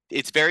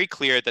 It's very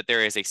clear that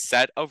there is a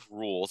set of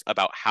rules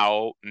about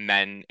how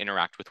men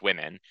interact with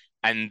women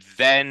and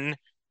then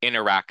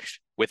interact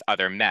with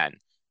other men.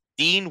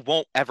 Dean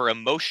won't ever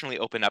emotionally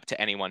open up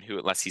to anyone who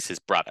unless he's his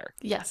brother.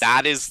 Yes.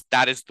 That is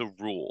the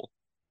rule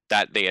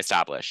that they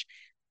establish.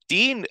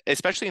 Dean,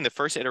 especially in the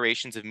first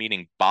iterations of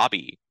meeting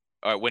Bobby,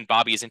 or when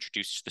Bobby is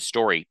introduced to the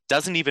story,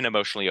 doesn't even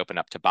emotionally open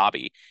up to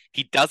Bobby.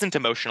 He doesn't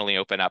emotionally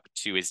open up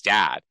to his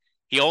dad.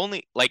 He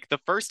only, like, the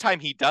first time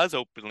he does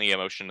openly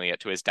emotionally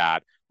to his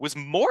dad was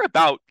more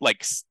about,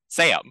 like,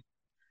 Sam.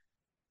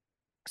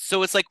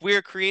 So it's like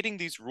we're creating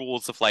these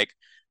rules of, like,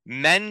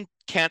 men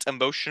can't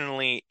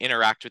emotionally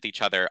interact with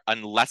each other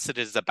unless it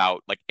is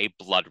about, like, a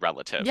blood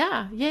relative.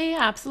 Yeah, yeah,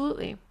 yeah,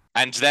 absolutely.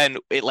 And then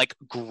it like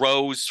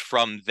grows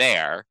from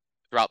there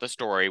throughout the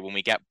story when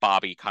we get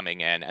Bobby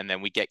coming in and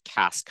then we get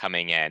Cass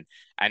coming in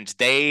and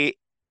they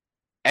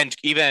and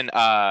even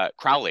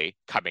Crowley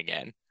coming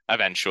in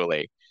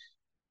eventually.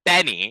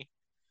 Benny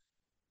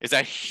is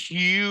a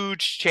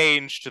huge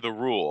change to the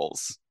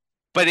rules,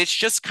 but it's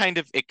just kind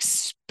of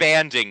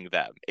expanding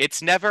them.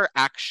 It's never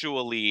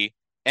actually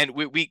and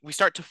we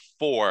start to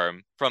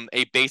form from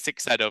a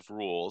basic set of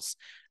rules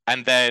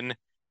and then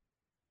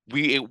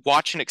we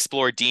watch and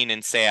explore Dean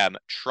and Sam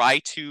try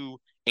to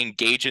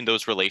engage in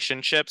those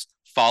relationships,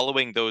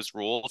 following those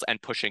rules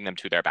and pushing them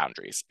to their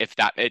boundaries. If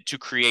that to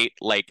create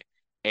like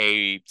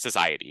a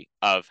society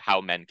of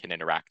how men can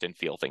interact and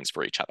feel things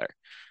for each other.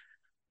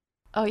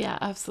 Oh, yeah,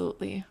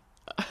 absolutely.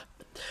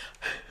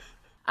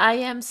 I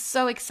am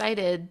so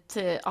excited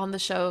to, on the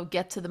show,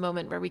 get to the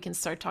moment where we can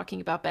start talking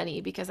about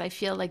Benny because I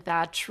feel like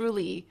that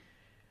truly,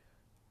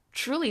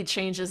 truly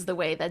changes the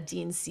way that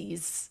Dean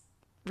sees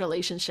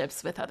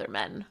relationships with other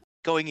men.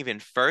 Going even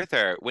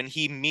further, when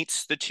he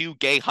meets the two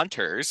gay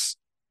hunters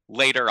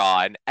later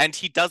on, and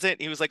he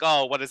was like,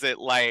 "Oh, what is it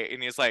like?"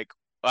 And he's like,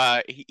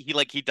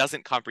 he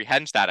doesn't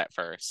comprehend that at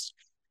first.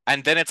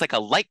 And then it's like a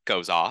light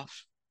goes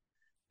off,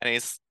 and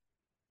he's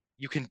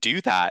you can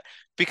do that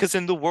because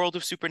in the world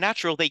of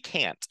supernatural they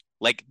can't.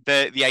 Like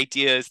the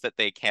idea is that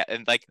they can't,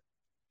 and like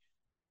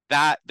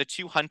that the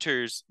two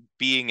hunters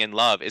being in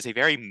love is a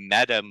very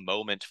meta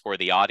moment for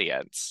the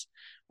audience,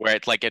 where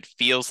it's like it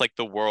feels like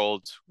the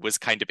world was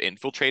kind of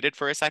infiltrated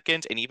for a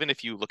second, and even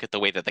if you look at the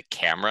way that the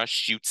camera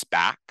shoots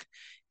back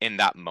in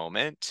that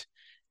moment,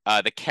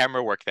 the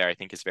camera work there I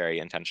think is very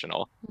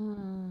intentional.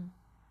 Mm.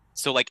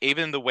 So like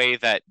even the way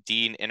that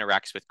Dean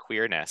interacts with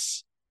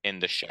queerness in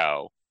the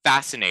show,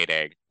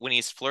 fascinating. When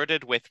he's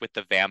flirted with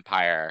the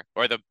vampire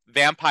or the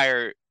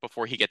vampire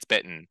before he gets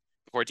bitten,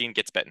 before Dean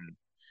gets bitten,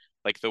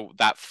 like the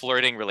that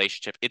flirting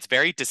relationship, it's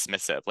very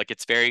dismissive. Like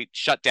it's very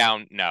shut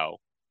down, no.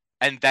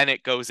 And then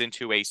it goes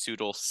into a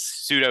pseudo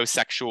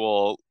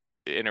sexual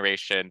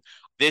iteration.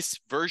 This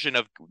version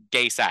of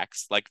gay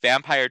sex, like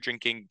vampire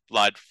drinking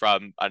blood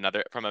from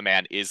a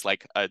man, is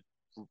like a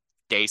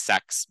gay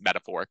sex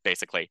metaphor,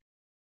 basically.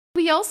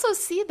 We also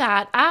see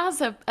that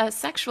as a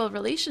sexual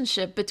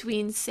relationship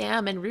between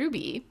Sam and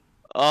Ruby.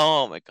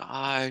 Oh my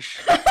gosh.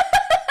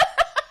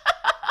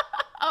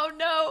 Oh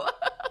no.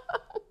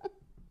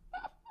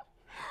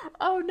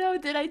 Oh no,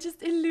 did I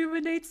just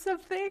illuminate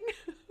something?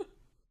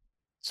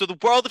 So the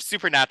world of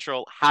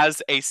Supernatural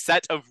has a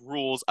set of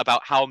rules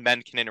about how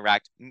men can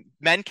interact.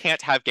 Men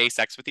can't have gay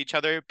sex with each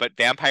other, but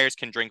vampires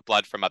can drink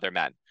blood from other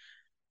men.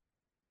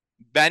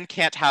 Men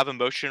can't have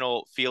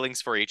emotional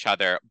feelings for each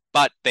other,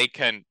 but they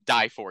can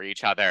die for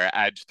each other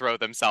and throw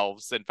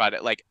themselves in front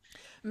of like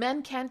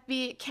Men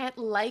can't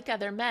like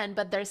other men,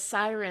 but their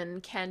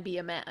siren can be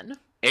a man.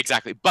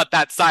 exactly. But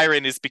that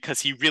siren is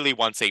because he really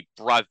wants a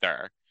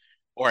brother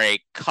or a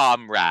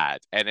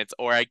comrade and it's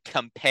or a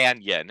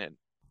companion. And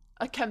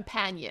A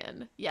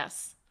companion,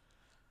 yes.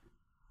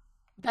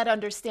 That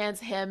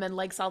understands him and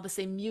likes all the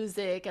same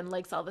music and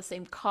likes all the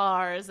same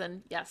cars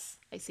and yes,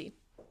 I see.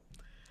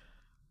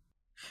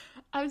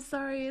 I'm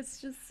sorry, it's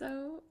just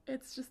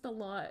a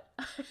lot.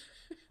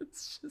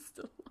 It's just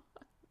a lot.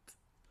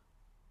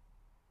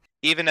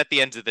 even at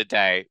the end of the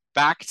day,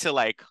 back to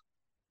like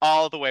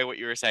all the way what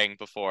you were saying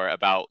before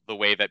about the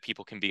way that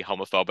people can be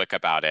homophobic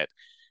about it.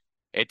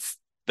 It's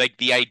like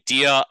the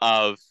idea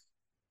of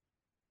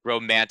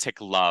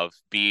romantic love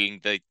being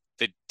the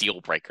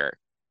deal breaker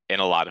in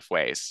a lot of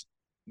ways.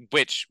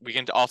 Which we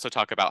can also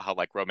talk about how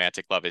like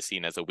romantic love is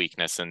seen as a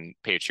weakness in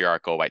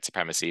patriarchal white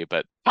supremacy,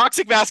 but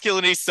toxic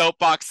masculinity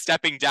soapbox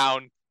stepping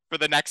down for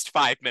the next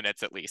 5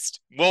 minutes at least.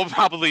 We'll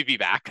probably be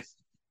back.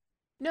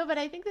 No, but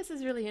I think this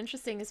is really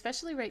interesting,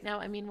 especially right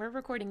now. I mean, we're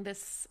recording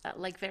this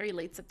like very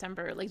late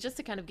September, like just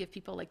to kind of give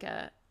people like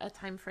a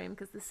time frame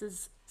because this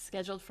is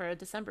scheduled for a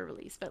December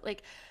release. But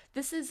like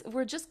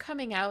we're just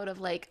coming out of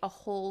like a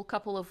whole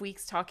couple of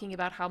weeks talking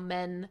about how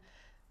men,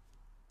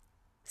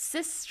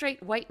 cis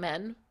straight white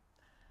men,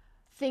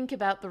 think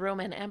about the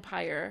Roman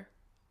Empire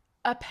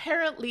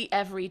apparently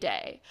every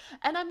day.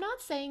 And I'm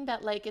not saying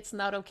that like it's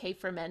not okay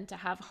for men to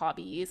have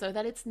hobbies or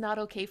that it's not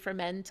okay for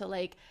men to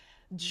like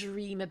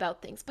dream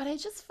about things, but I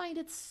just find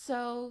it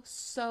so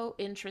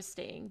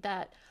interesting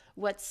that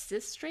what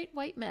cis straight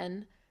white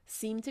men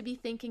seem to be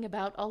thinking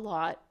about a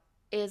lot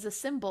is a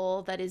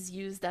symbol that is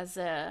used as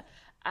a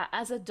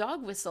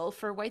dog whistle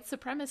for white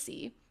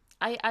supremacy.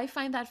 I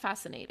find that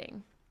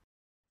fascinating.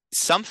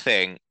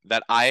 Something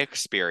that I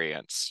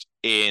experienced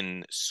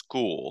in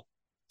school,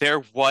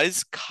 there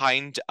was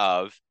kind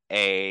of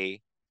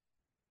a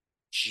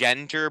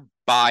gender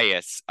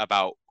bias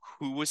about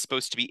who was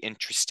supposed to be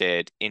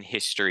interested in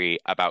history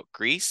about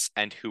Greece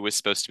and who was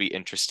supposed to be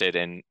interested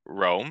in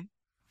Rome.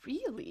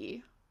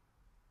 Really?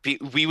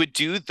 We would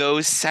do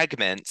those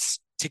segments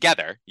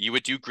together. You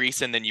would do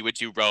Greece and then you would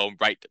do Rome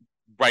right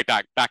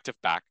back to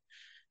back.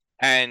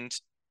 And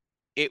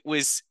it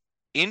was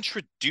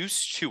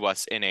introduced to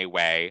us in a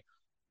way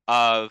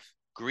of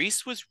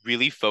Greece was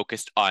really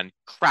focused on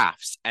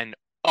crafts and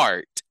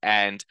art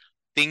and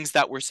things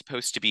that were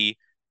supposed to be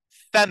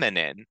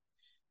feminine.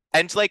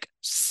 And like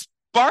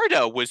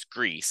Sparta was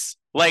Greece.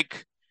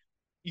 Like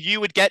you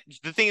would get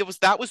the thing it was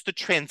that was the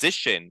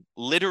transition.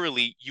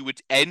 Literally, you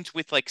would end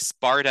with like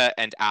Sparta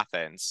and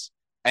Athens,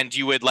 and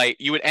you would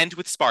end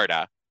with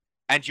Sparta,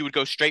 and you would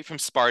go straight from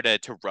Sparta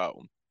to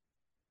Rome.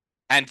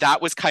 And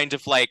that was kind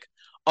of like,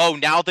 oh,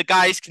 now the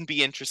guys can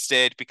be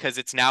interested because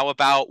it's now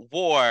about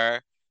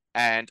war.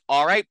 And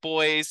all right,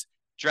 boys,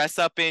 dress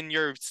up in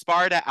your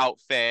Sparta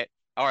outfit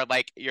or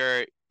like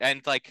your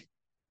and like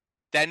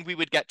then we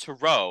would get to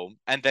Rome,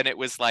 and then it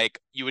was like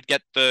you would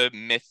get the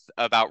myth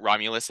about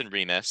Romulus and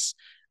Remus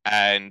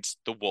and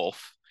the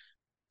wolf,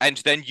 and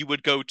then you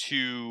would go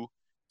to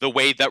the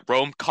way that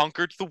Rome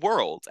conquered the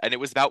world, and it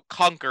was about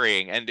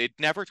conquering, and it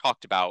never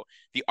talked about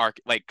the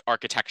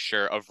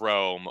architecture of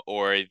Rome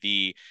or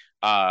the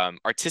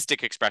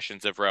artistic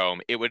expressions of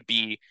Rome. It would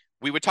be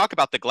we would talk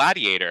about the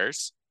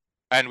gladiators,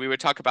 and we would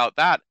talk about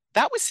that.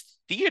 That was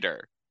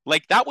theater,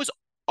 like that was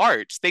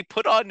art. They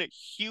put on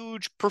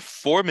huge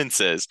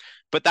performances,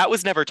 but that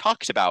was never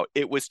talked about.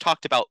 It was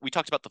talked about. We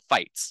talked about the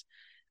fights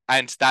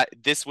and that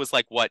this was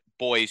like what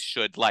boys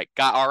should like.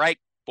 Got all right,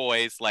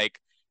 boys, like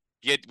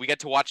we get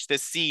to watch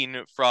this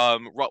scene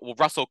from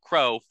Russell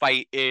Crowe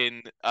fight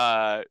in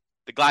the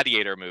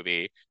Gladiator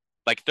movie,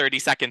 like 30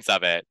 seconds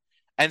of it.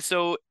 And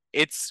so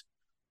it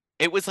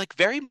was like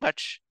very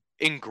much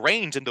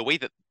ingrained in the way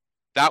that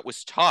that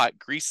was taught,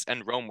 Greece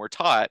and Rome were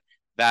taught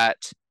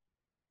that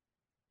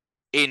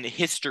in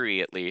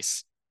history at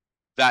least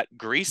that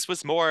Greece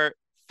was more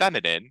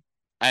feminine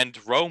and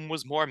Rome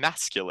was more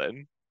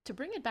masculine. To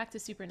bring it back to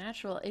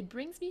Supernatural, it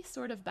brings me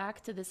sort of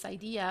back to this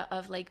idea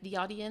of like the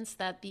audience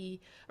that the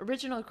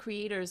original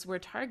creators were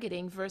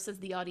targeting versus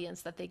the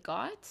audience that they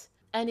got.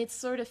 And it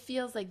sort of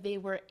feels like they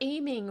were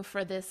aiming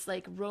for this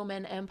like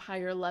Roman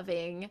Empire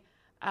loving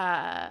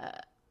uh,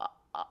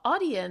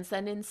 audience,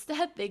 and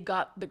instead they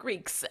got the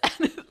Greeks.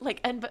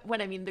 But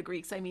when I mean the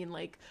Greeks, I mean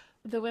like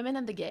the women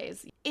and the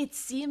gays. It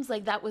seems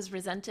like that was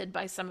resented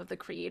by some of the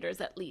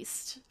creators, at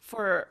least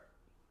for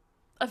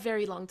a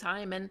very long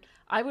time, and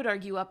I would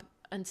argue up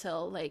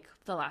until like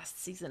the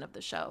last season of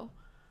the show.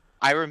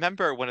 I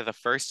remember one of the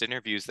first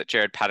interviews that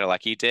Jared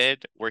Padalecki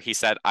did, where he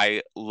said,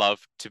 I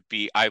love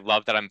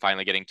that I'm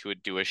finally getting to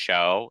do a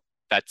show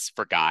that's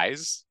for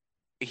guys.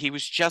 He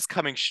was just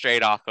coming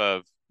straight off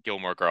of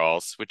Gilmore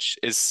Girls, which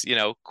is,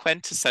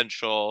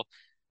 quintessential,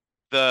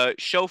 the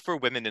show for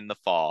women in the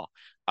fall.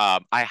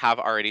 I have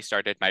already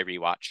started my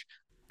rewatch.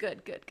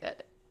 Good, good,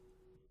 good.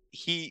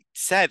 He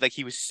said like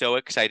he was so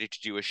excited to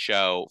do a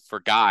show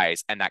for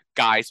guys and that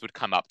guys would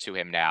come up to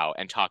him now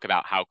and talk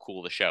about how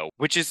cool the show,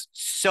 which is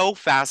so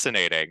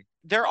fascinating.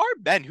 There are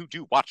men who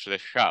do watch this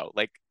show.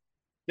 Like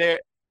there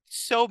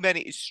so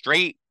many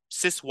straight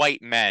cis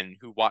white men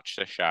who watch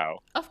the show.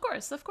 Of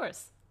course, of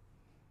course.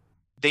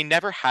 They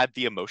never had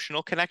the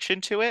emotional connection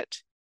to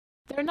it.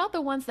 They're not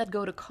the ones that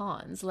go to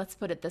cons, let's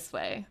put it this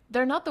way.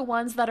 They're not the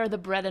ones that are the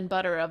bread and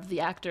butter of the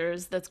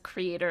actors, the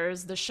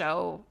creators, the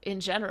show in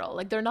general.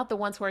 Like, they're not the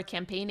ones who are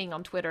campaigning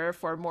on Twitter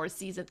for more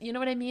seasons. You know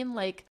what I mean?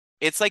 Like,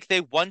 It's like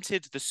they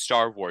wanted the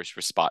Star Wars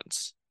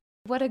response.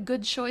 what a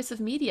good choice of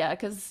media,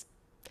 because,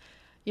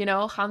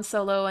 Han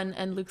Solo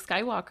and Luke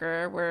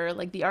Skywalker were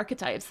like the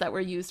archetypes that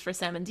were used for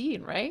Sam and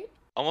Dean, right?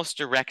 Almost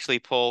directly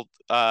pulled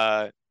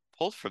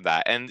from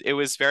that. And it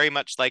was very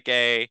much like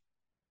a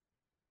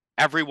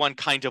everyone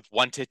kind of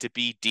wanted to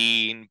be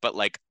Dean, but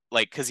like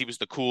because he was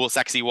the cool,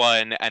 sexy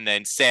one, and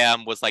then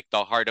Sam was like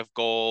the heart of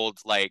gold,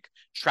 like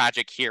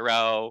tragic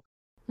hero.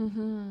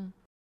 Mm-hmm.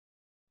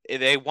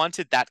 They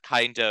wanted that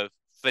kind of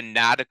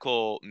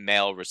fanatical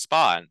male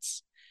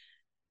response.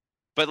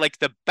 But like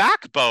the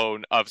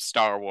backbone of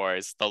Star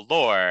Wars, the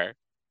lore,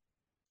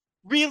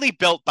 really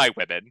built by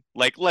women.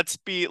 Like let's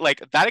be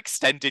like that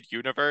extended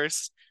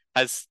universe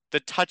has the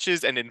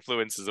touches and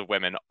influences of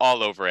women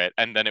all over it,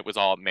 and then it was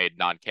all made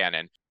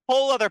non-canon.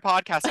 Whole other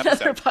podcast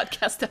Another episode.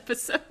 podcast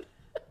episode.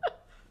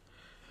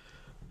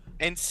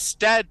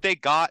 Instead, they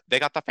got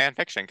the fan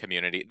fiction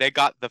community. They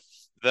got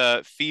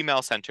the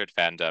female-centered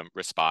fandom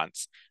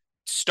response.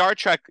 Star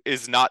Trek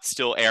is not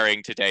still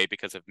airing today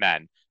because of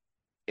men.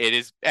 It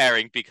is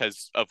airing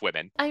because of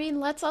women. I mean,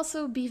 let's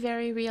also be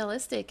very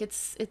realistic.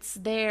 It's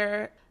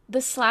there.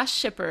 The slash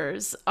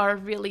shippers are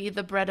really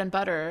the bread and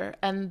butter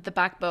and the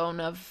backbone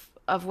of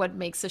what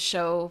makes a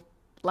show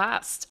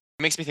last.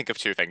 It makes me think of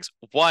two things.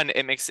 One,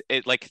 it makes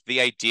it like the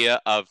idea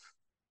of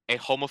a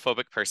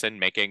homophobic person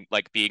making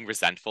like being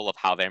resentful of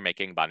how they're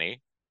making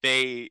money.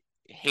 They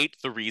hate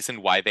the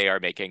reason why they are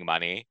making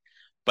money,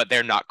 but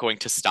they're not going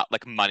to stop.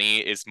 Like money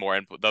is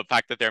the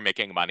fact that they're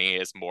making money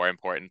is more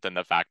important than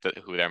the fact that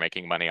who they're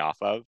making money off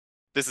of.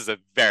 This is a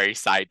very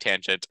side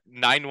tangent.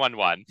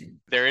 911.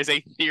 There is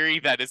a theory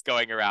that is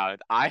going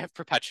around. I have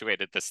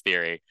perpetuated this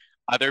theory.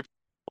 Other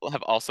people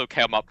have also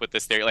come up with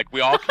this theory. Like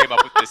we all came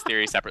up with this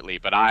theory separately,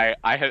 but I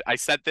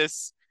said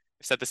this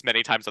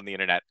many times on the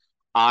internet.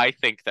 I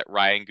think that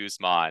Ryan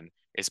Guzman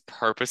is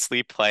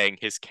purposely playing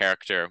his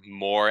character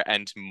more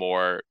and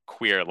more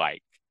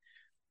queer-like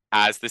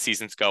as the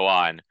seasons go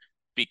on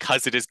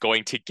because it is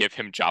going to give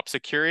him job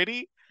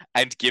security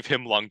and give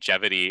him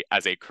longevity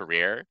as a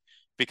career.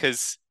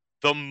 Because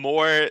the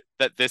more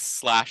that this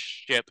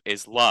slash ship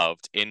is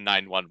loved in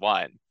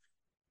 911,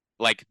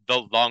 like the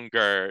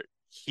longer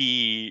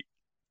he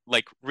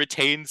like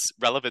retains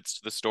relevance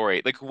to the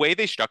story. Like the way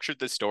they structured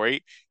the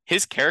story,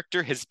 his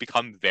character has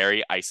become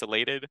very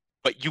isolated,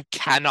 but you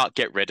cannot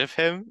get rid of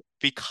him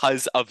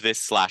because of this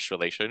slash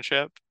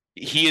relationship.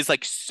 He is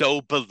like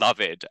so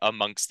beloved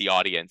amongst the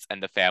audience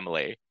and the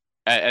family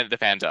and the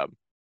fandom.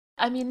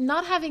 I mean,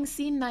 not having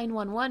seen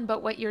 911,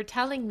 but what you're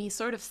telling me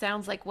sort of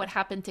sounds like what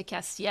happened to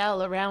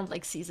Castiel around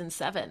like season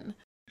 7.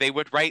 They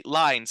would write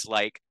lines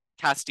like,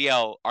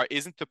 Castiel,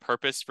 isn't the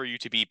purpose for you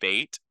to be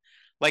bait?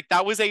 Like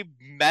that was a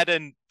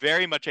meta,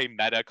 very much a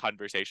meta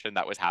conversation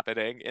that was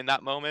happening in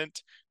that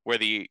moment where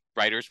the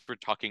writers were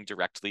talking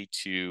directly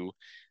to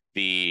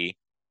the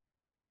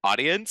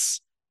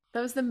audience.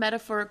 That was the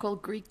metaphorical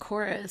Greek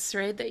chorus,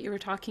 right, that you were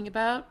talking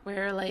about,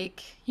 where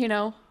like,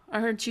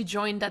 aren't you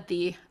joined at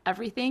the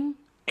everything?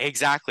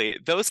 Exactly.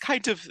 Those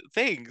kinds of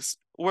things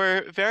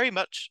were very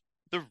much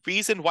the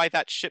reason why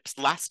that ship's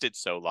lasted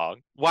so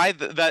long, why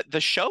the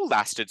show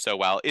lasted so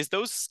well, is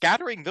those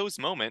scattering those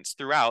moments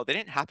throughout. They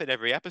didn't happen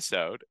every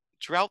episode.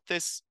 Throughout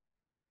this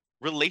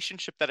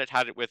relationship that it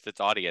had with its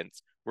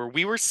audience, where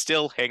we were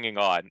still hanging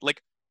on,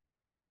 like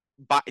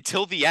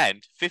till the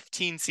end,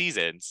 15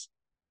 seasons,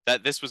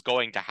 that this was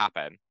going to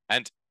happen,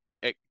 and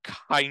it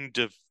kind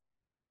of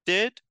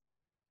did,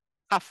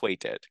 halfway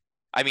did.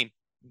 I mean,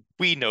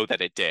 we know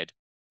that it did.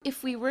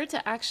 If we were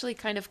to actually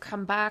kind of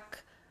come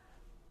back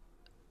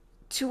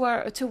to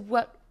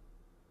what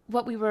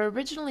we were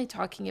originally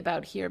talking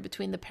about here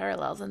between the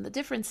parallels and the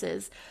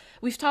differences,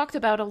 we've talked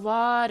about a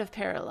lot of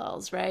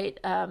parallels, right?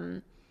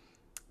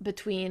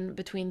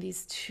 Between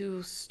these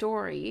two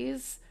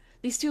stories,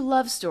 these two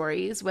love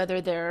stories,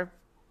 whether they're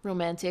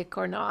romantic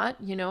or not.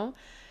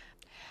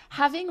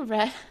 Having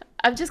read,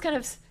 I'm just kind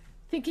of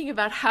thinking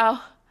about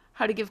how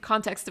to give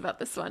context about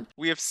this one.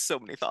 We have so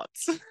many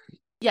thoughts.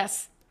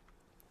 Yes,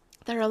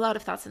 there are a lot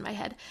of thoughts in my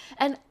head.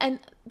 And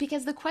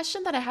because the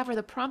question that I have or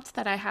the prompt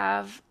that I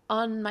have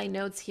on my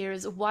notes here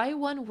is why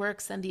one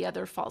works and the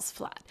other falls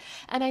flat.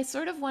 And I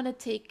sort of want to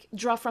take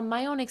draw from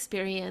my own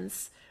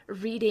experience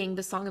reading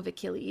the Song of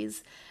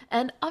Achilles.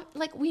 And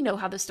like we know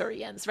how the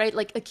story ends, right?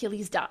 Like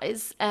Achilles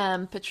dies,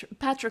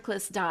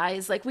 Patroclus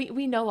dies. Like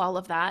we know all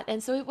of that.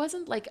 And so it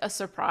wasn't like a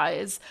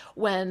surprise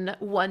when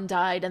one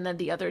died and then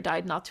the other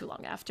died not too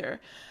long after.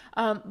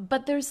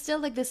 But there's still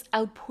like this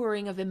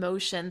outpouring of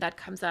emotion that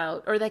comes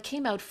out, or that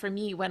came out for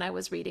me when I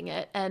was reading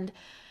it. And,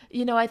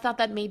 I thought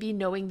that maybe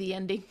knowing the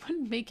ending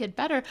would make it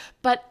better,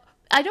 but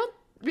I don't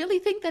really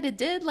think that it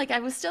did. Like, I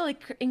was still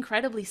like,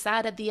 incredibly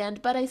sad at the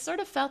end, but I sort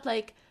of felt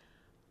like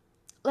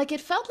it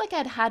felt like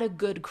I'd had a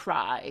good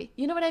cry.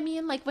 You know what I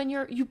mean? Like when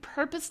you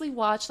purposely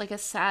watch like a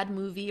sad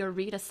movie or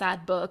read a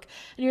sad book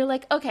and you're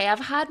like, "Okay, I've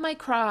had my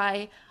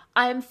cry.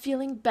 I'm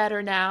feeling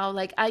better now.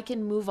 Like I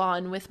can move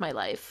on with my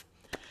life."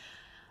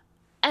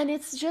 And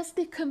it's just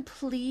the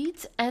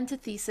complete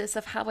antithesis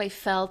of how I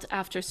felt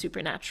after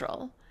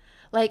Supernatural.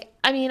 Like,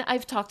 I mean,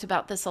 I've talked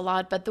about this a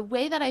lot, but the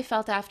way that I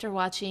felt after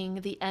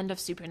watching the end of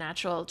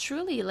Supernatural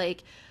truly,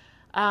 like,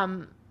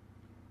 um,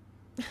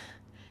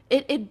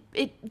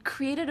 it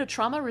created a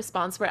trauma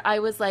response where I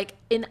was like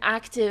in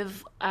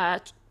active,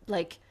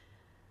 like,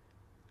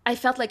 I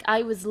felt like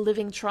I was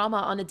living trauma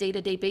on a day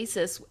to day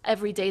basis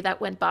every day that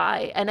went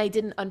by, and I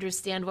didn't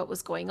understand what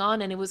was going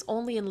on. And it was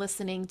only in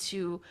listening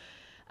to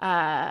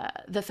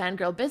the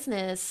Fangirl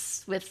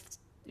Business with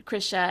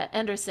Krisha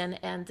Anderson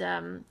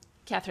and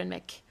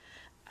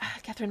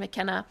Catherine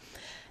McKenna,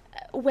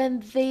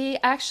 when they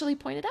actually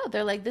pointed out,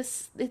 they're like,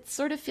 this, it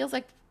sort of feels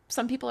like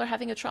some people are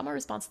having a trauma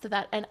response to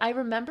that. And I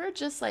remember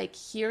just like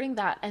hearing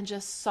that and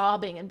just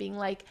sobbing and being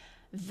like,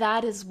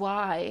 that is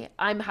why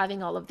I'm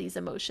having all of these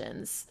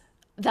emotions.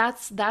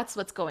 That's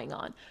what's going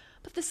on.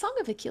 But the Song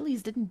of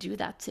Achilles didn't do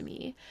that to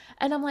me.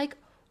 And I'm like,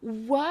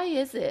 why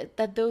is it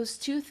that those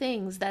two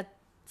things that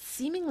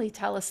seemingly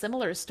tell a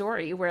similar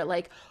story where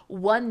like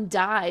one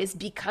dies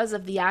because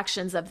of the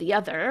actions of the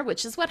other,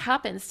 which is what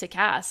happens to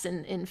Cass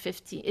in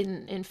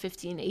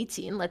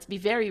 1518, let's be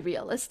very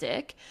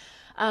realistic,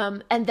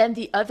 and then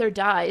the other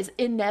dies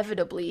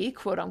inevitably,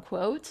 quote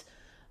unquote,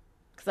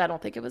 because I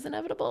don't think it was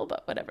inevitable,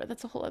 but whatever,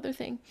 that's a whole other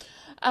thing.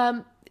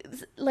 Um,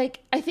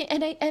 like I think,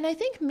 and I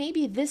think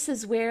maybe this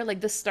is where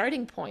like the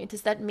starting point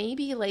is that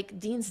maybe like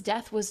Dean's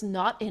death was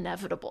not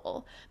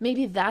inevitable.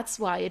 Maybe that's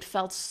why it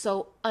felt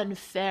so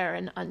unfair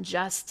and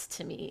unjust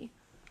to me.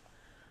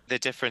 The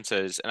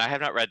differences, and I have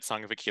not read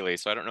Song of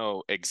Achilles, so I don't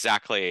know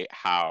exactly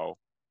how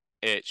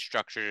it's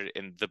structured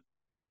in the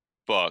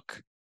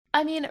book.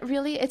 I mean,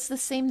 really, it's the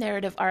same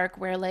narrative arc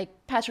where like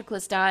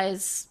Patroclus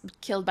dies,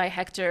 killed by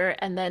Hector,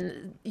 and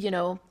then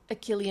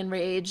Achillean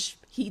rage.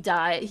 He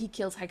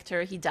kills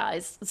Hector. He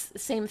dies.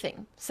 Same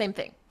thing. Same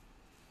thing.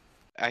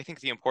 I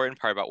think the important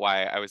part about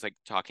why I was like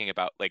talking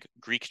about like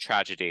Greek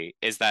tragedy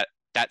is that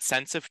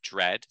sense of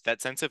dread,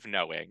 that sense of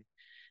knowing,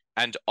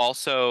 and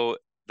also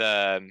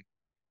the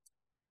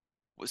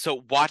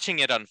so watching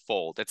it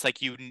unfold. It's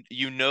like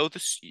you know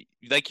this,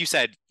 like you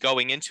said,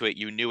 going into it,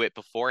 you knew it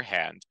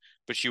beforehand,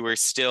 but you were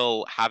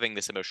still having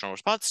this emotional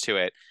response to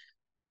it.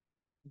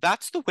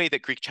 That's the way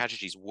that Greek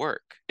tragedies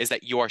work, is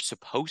that you are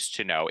supposed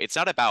to know. It's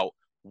not about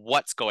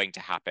what's going to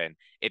happen,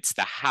 it's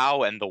the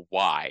how and the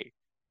why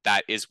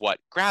that is what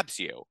grabs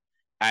you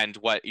and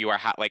what you are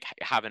like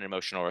have an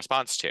emotional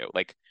response to.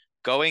 Like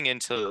going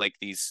into like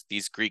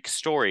these Greek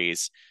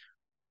stories,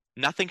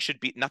 nothing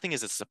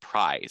is a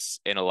surprise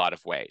in a lot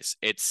of ways.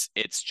 It's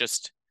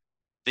just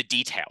the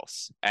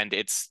details, and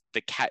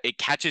it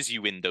catches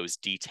you in those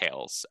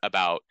details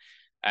about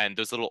and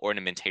those little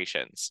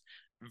ornamentations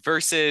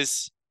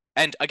versus,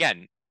 and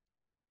again,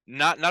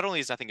 not only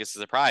is nothing a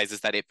surprise,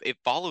 is that it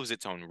follows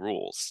its own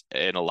rules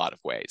in a lot of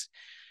ways.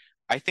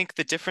 I think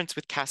the difference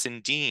with Cass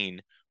and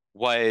Dean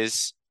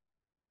was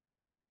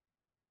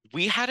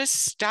we had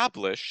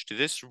established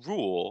this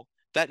rule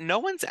that no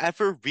one's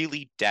ever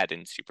really dead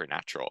in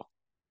Supernatural.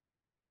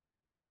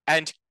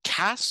 And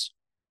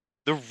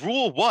the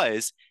rule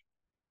was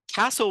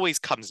Cass always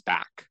comes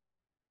back.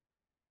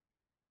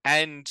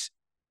 And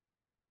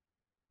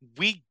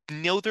we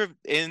know they're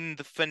in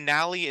the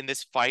finale in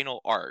this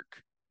final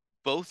arc.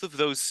 Both of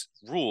those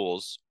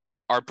rules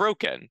are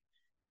broken.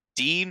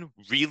 Dean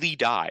really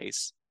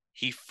dies.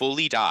 He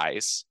fully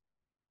dies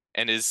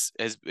and is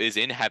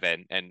in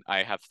heaven. And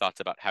I have thoughts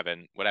about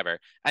heaven, whatever.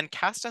 And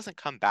Cass doesn't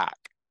come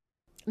back.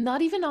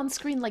 Not even on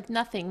screen, like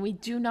nothing. We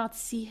do not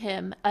see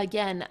him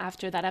again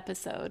after that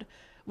episode,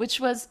 which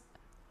was,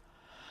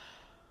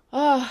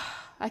 oh,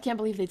 I can't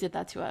believe they did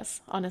that to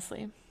us,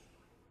 honestly.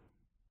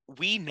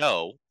 We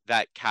know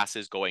that Cass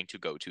is going to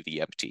go to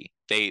the empty.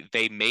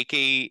 They make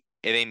a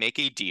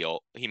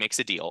deal. He makes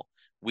a deal.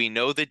 We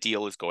know the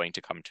deal is going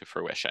to come to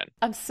fruition.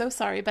 I'm so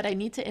sorry, but I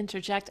need to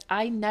interject.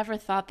 I never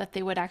thought that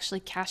they would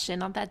actually cash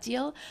in on that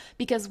deal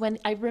because when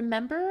I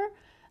remember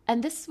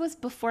And this was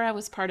before I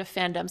was part of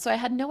fandom, so I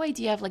had no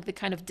idea of like the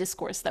kind of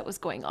discourse that was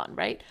going on,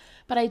 right?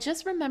 But I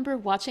just remember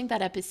watching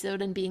that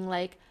episode and being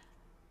like,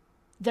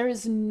 there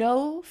is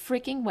no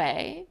freaking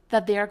way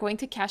that they are going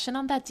to cash in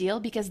on that deal,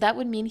 because that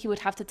would mean he would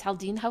have to tell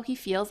Dean how he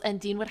feels and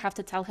Dean would have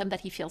to tell him that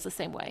he feels the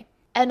same way.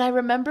 And I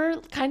remember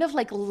kind of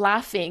like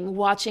laughing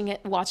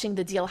watching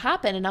the deal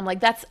happen, and I'm like,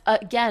 that's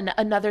again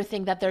another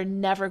thing that they're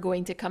never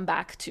going to come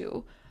back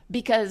to,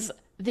 because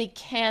they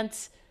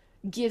can't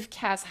give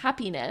Cass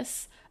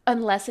happiness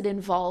unless it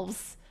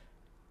involves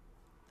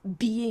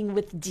being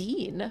with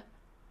Dean.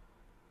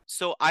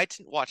 So I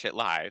didn't watch it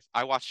live.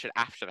 I watched it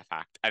after the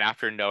fact and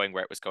after knowing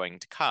where it was going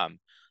to come.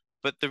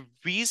 But the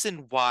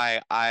reason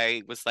why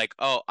I was like,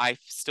 oh, I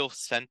still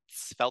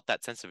felt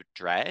that sense of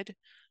dread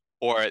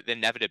or the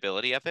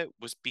inevitability of it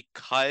was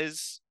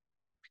because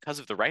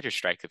of the writer's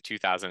strike of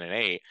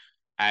 2008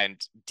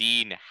 and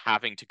Dean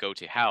having to go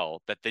to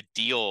hell, that the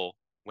deal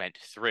went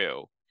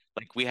through.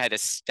 Like we had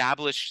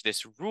established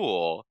this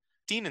rule.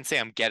 Dean and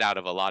Sam get out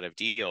of a lot of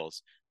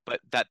deals, but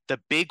that the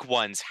big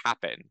ones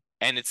happen.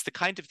 And it's the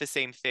kind of the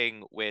same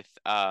thing with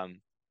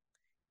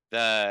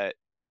the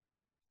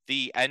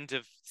end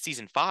of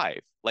season 5.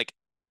 Like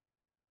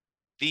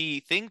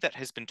the thing that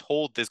has been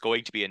told is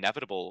going to be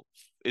inevitable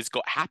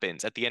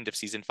happens at the end of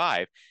season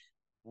 5.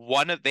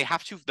 They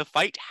have to the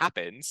fight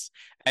happens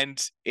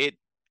and it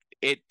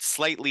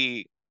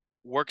slightly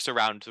works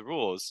around the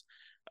rules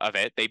of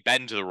it. They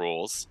bend the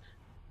rules.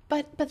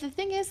 But the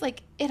thing is,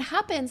 like, it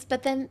happens,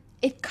 but then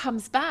it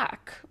comes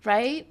back,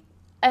 right?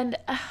 And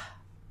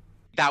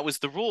That was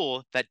the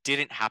rule that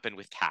didn't happen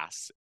with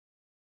Cass.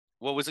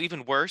 What was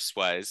even worse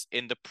was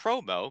in the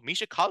promo,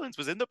 Misha Collins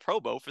was in the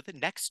promo for the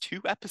next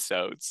 2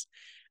 episodes,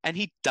 and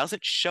he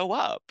doesn't show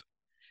up.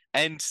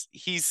 And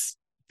he's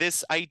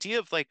this idea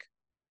of like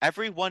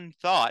everyone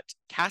thought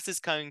Cass is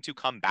going to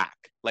come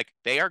back. Like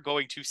they are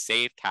going to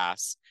save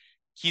Cass.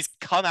 He's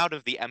come out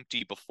of the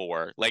empty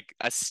before, like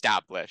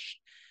established.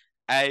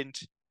 And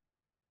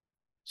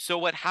so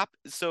what happened?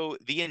 So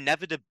the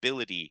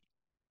inevitability,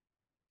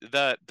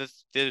 the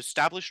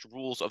established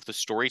rules of the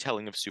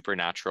storytelling of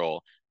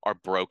Supernatural are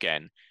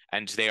broken,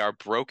 and they are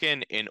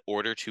broken in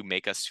order to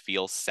make us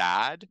feel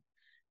sad,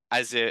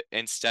 as it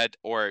instead,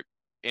 or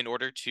in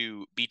order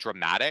to be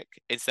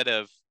dramatic instead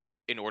of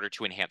in order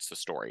to enhance the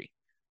story.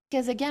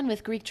 because again,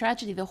 with Greek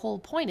tragedy, the whole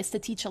point is to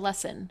teach a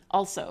lesson.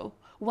 Also,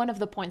 one of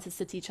the points is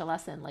to teach a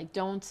lesson. Like,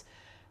 don't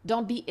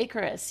be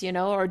Icarus, you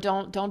know, or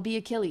don't be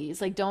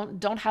Achilles. Like,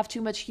 don't have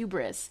too much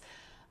hubris.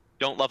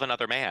 Don't love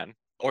another man,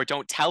 or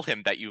don't tell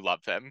him that you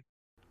love him.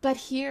 But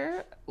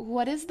here,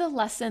 what is the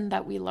lesson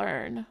that we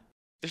learn?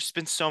 There's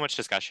been so much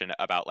discussion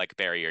about like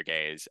bury your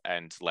gays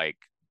and like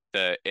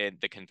the in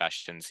the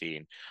confession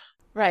scene.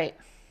 Right.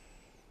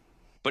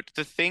 But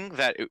the thing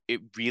that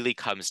it really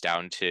comes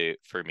down to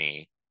for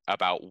me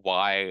about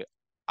why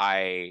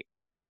I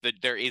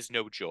there is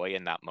no joy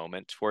in that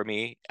moment for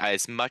me,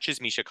 as much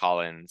as Misha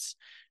Collins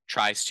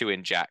tries to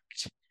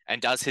inject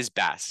and does his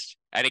best.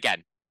 And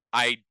again,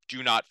 I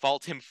do not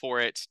fault him for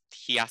it.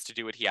 He has to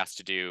do what he has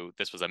to do.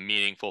 This was a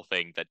meaningful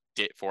thing that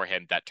did for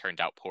him that turned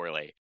out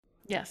poorly.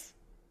 Yes.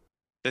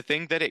 The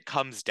thing that it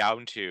comes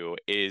down to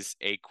is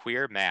a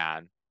queer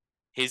man,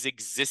 his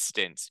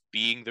existence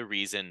being the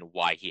reason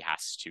why he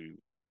has to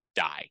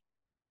die.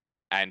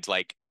 And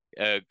like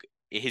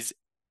his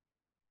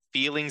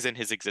feelings and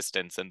his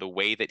existence and the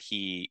way that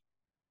he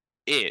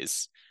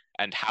is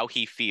and how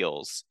he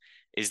feels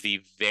is the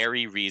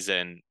very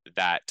reason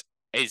that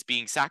is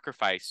being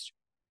sacrificed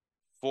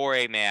for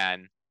a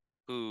man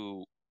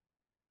who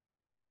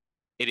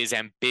it is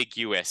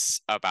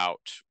ambiguous about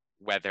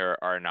whether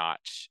or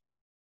not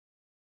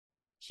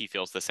he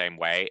feels the same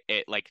way.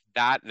 It like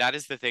that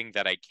is the thing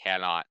that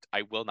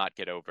I will not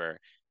get over,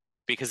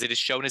 because it is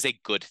shown as a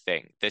good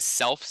thing. This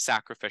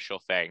self-sacrificial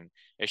thing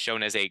is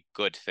shown as a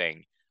good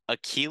thing.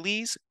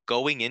 Achilles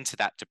going into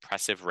that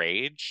depressive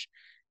rage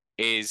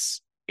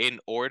is in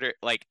order,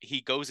 like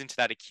he goes into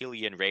that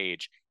Achillean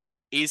rage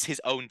is his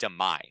own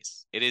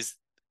demise. It is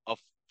a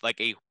like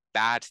a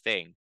bad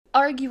thing.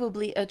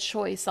 Arguably a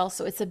choice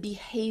also. It's a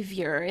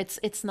behavior.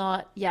 It's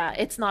not, yeah,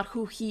 it's not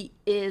who he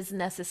is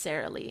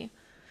necessarily.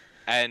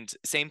 And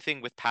same thing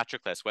with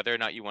Patroclus, whether or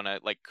not you want to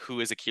like who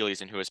is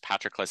Achilles and who is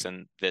Patroclus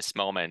in this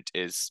moment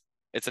is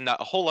it's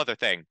a whole other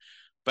thing.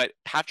 But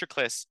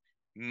Patroclus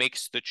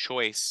makes the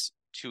choice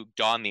to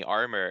don the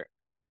armor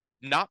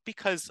not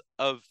because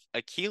of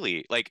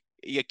Achilles. Like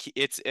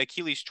it's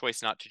Achilles'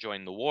 choice not to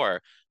join the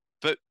war,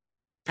 but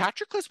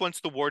Patroclus wants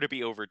the war to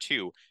be over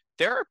too.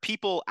 There are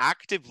people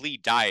actively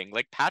dying.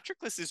 Like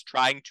Patroclus is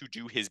trying to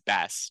do his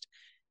best,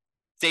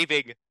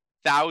 saving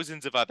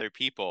thousands of other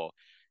people.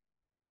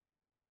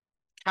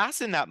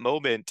 Cass in that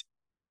moment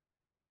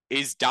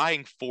is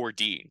dying for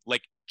Dean,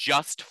 like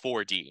just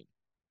for Dean,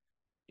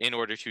 in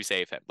order to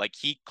save him. Like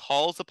he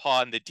calls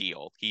upon the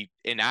deal, he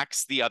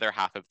enacts the other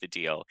half of the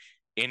deal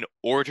in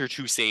order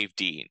to save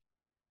Dean.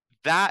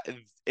 That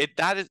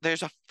that is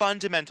there's a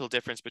fundamental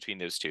difference between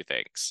those two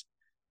things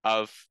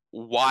of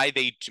why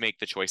they make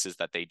the choices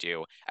that they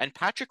do. And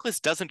Patroclus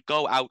doesn't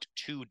go out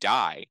to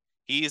die.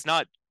 He is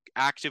not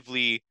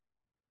actively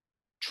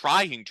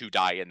trying to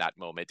die in that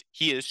moment.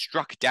 He is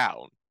struck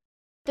down.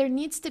 There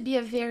needs to be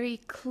a very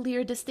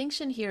clear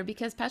distinction here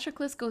because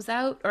Patroclus goes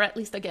out, or at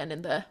least again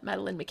in the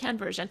Madeleine McCann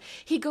version,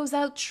 he goes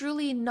out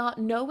truly not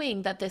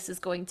knowing that this is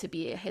going to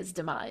be his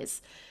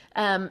demise.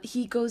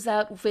 He goes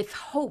out with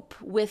hope,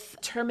 with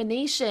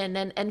determination,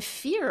 and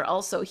fear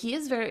also. He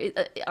is very,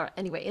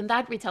 anyway, in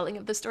that retelling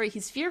of the story,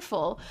 he's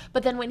fearful.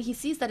 But then when he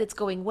sees that it's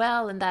going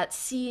well and that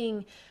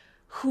seeing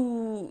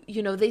who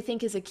they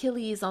think is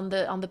Achilles on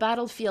the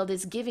battlefield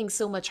is giving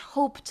so much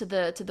hope to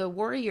the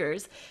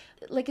warriors,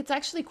 like it's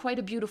actually quite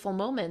a beautiful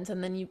moment.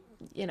 And then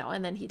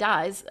and then he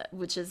dies,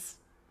 which is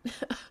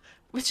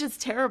which is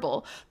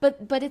terrible,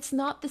 but it's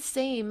not the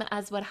same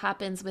as what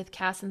happens with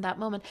Cass in that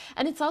moment,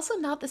 and it's also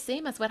not the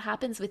same as what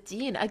happens with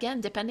Dean, again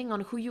depending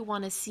on who you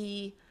want to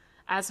see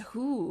as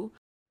who.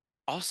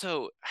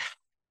 Also,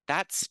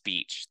 that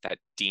speech that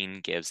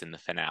Dean gives in the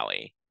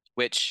finale,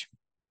 which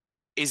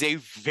is a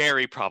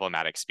very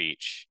problematic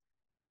speech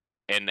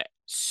in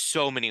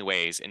so many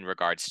ways in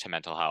regards to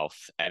mental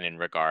health and in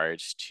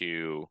regards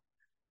to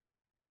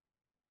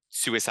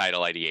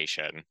suicidal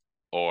ideation,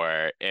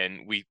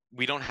 and we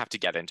don't have to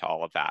get into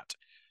all of that.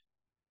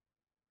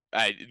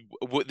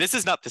 This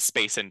is not the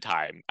space and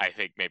time, I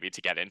think, maybe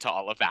to get into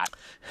all of that.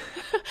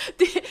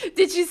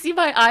 Did you see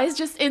my eyes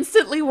just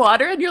instantly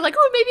water and you're like,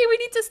 oh, maybe we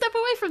need to step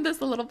away from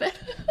this a little bit?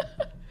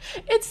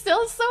 It's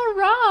still so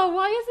raw.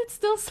 Why is it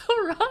still so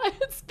raw?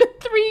 It's been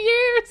 3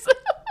 years.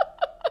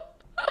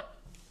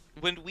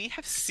 When we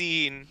have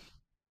seen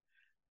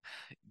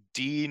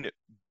Dean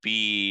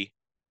be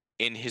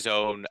in his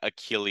own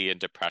Achillean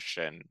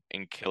depression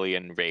and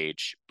Achillean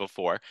rage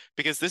before,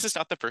 because this is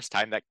not the first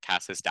time that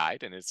Cass has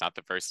died, and it's not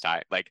the first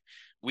time, like,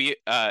 we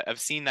have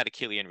seen that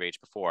Achillean rage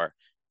before.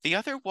 The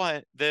other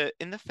one,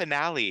 in the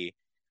finale,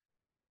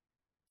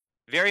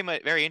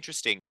 very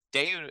interesting.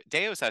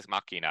 Deus ex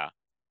machina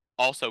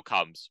also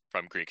comes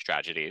from Greek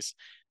tragedies.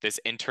 This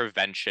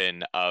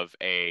intervention of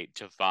a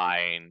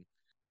divine,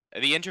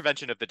 the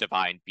intervention of the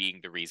divine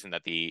being the reason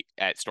that the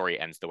story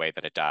ends the way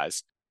that it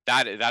does.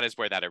 That is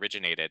where that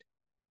originated.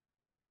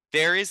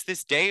 There is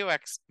this Deus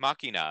ex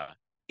machina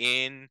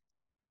in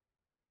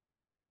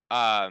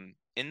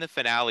the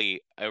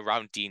finale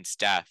around Dean's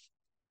death,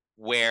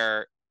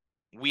 where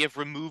we have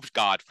removed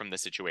God from the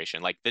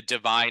situation. Like, the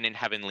divine and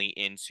heavenly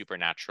in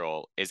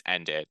supernatural is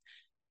ended.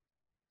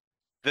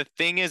 The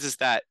thing is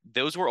that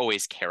those were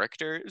always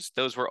characters.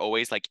 Those were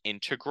always like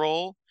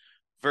integral,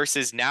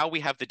 versus now we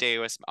have the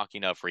Deus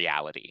machina of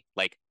reality.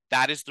 Like,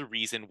 that is the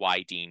reason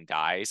why Dean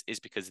dies, is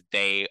because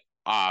they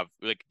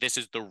like, this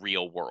is the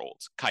real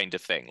world kind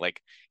of thing.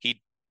 Like,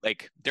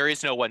 there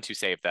is no one to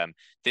save them.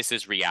 This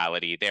is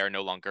reality. They are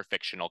no longer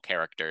fictional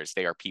characters.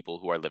 They are people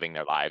who are living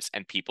their lives,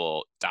 and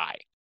people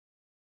die.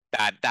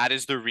 That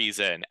is the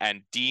reason.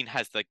 And Dean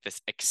has like this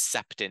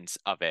acceptance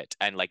of it,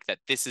 and like that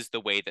this is the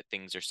way that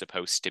things are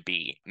supposed to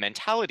be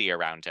mentality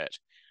around it,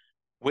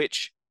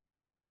 which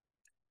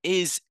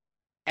is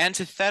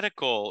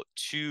antithetical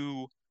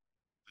to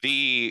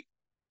the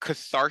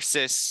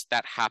catharsis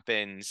that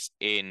happens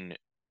in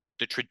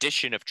the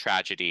tradition of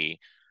tragedy,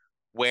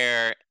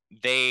 where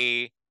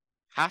they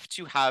have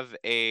to have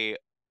the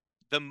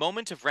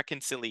moment of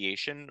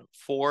reconciliation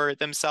for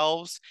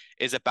themselves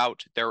is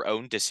about their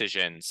own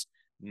decisions,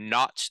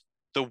 not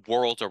the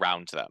world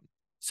around them.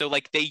 So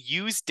like, they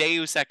use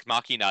Deus ex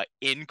machina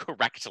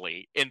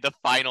incorrectly in the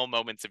final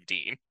moments of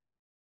Dean.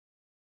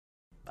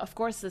 Of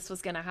course this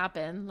was going to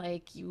happen.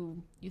 Like,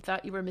 you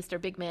thought you were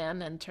Mr. Big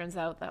Man, and turns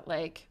out that,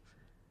 like,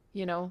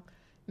 you know,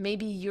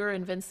 maybe you're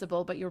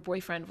invincible but your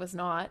boyfriend was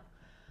not.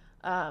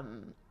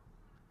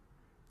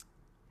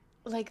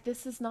 Like,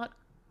 this is not,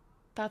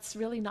 that's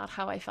really not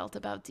how I felt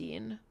about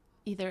Dean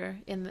either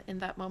in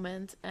that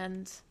moment.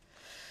 And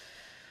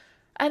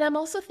I'm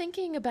also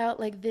thinking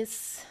about like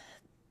this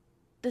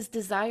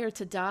desire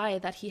to die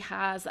that he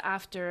has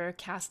after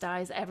Cass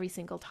dies every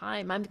single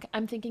time.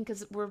 I'm thinking,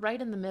 because we're right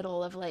in the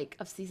middle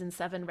of season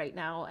 7 right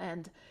now,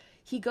 and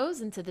he goes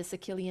into this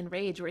Achillean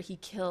rage where he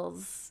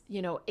kills,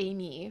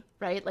 Amy,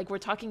 right? Like, we're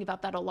talking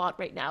about that a lot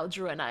right now,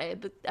 Drew and I.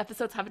 The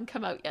episodes haven't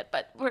come out yet,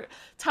 but we're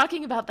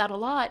talking about that a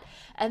lot.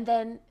 And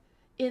then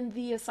in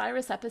the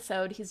Osiris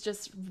episode, he's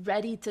just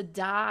ready to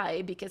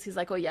die because he's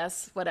like, oh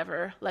yes,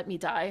 whatever, let me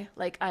die.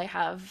 Like, I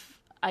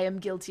am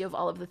guilty of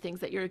all of the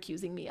things that you're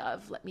accusing me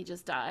of. Let me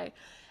just die.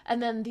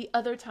 And then the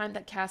other time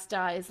that Cass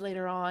dies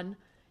later on,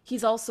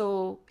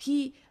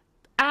 he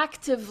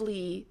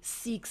actively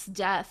seeks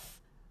death.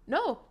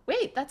 No,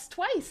 wait, that's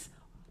twice.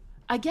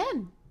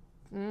 Again.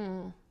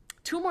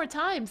 Two more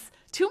times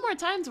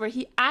where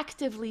he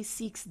actively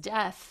seeks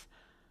death.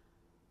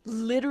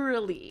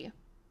 Literally.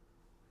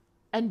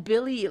 And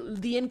Billy,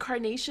 the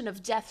incarnation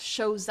of death,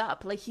 shows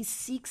up. Like, he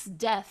seeks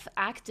death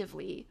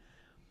actively.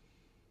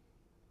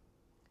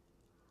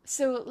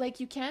 So, like,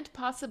 you can't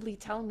possibly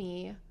tell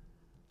me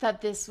that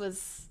this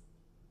was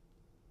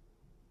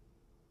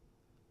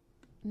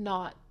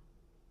not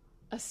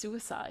a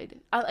suicide.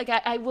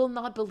 I will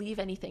not believe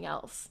anything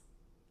else.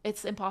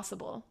 It's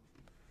impossible.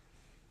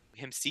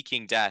 Him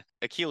seeking death,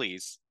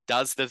 Achilles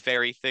does the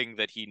very thing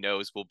that he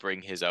knows will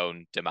bring his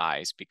own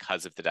demise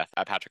because of the death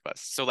of Patroclus.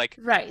 So like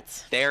Right.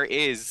 there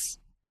is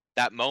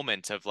that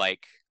moment of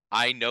like,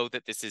 I know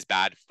that this is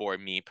bad for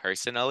me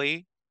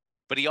personally,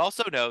 but he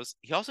also knows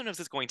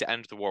it's going to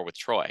end the war with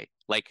Troy.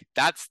 Like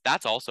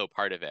that's also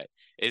part of it.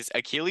 Is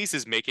Achilles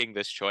is making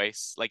this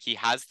choice. Like he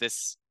has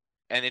this,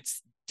 and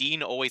it's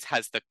Dean always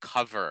has the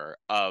cover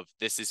of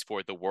this is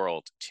for the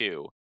world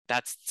too.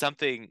 That's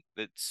something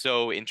that's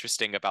so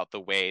interesting about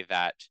the way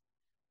that,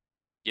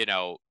 you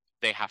know,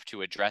 they have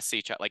to address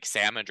each other. Like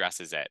Sam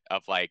addresses it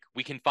of like,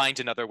 we can find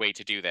another way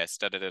to do this,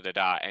 da da da da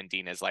da. And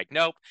Dean is like,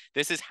 nope,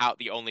 this is how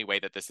the only way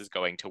that this is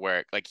going to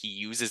work. Like he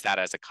uses that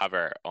as a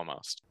cover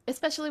almost.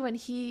 Especially when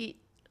he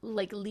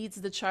like leads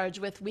the charge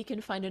with we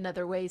can find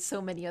another way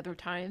so many other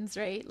times,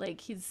 right? Like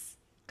he's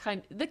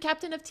kind the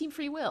captain of Team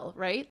Free Will,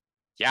 right?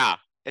 Yeah.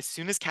 As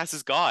soon as Cass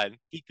is gone,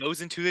 he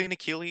goes into an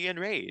Achillean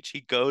rage.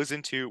 He goes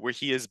into where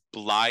he is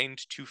blind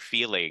to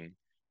feeling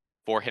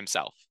for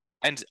himself.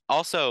 And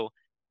also,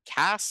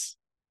 Cass,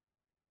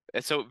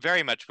 so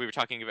very much we were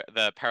talking about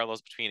the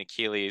parallels between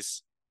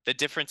Achilles, the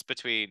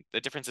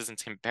differences and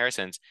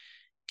comparisons.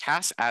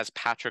 Cass as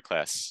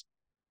Patroclus,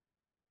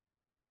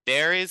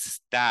 there is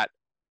that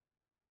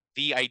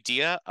the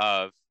idea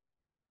of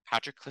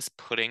Patroclus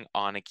putting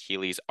on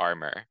Achilles'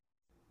 armor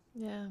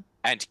Yeah.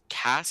 and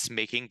Cass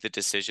making the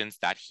decisions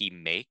that he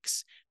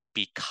makes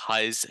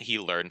because he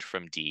learned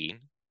from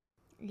Dean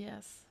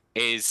Yes.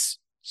 is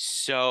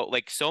so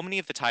like so many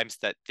of the times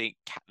that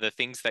the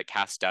things that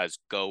Cass does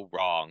go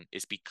wrong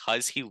is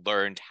because he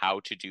learned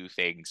how to do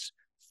things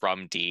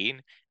from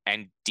Dean,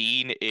 and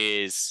Dean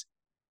is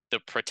the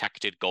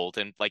protected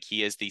golden, like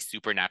he is the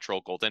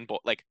supernatural golden boy,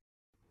 like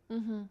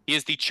Mm-hmm. he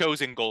is the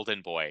chosen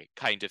golden boy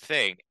kind of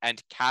thing.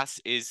 And Cass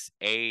is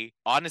a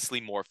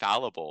honestly more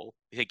fallible.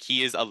 Like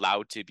he is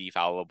allowed to be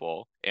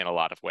fallible in a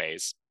lot of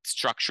ways,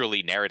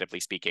 structurally, narratively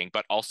speaking,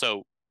 but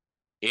also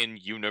in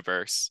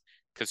universe,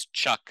 because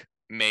Chuck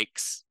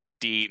makes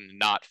Dean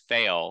not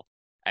fail,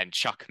 and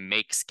Chuck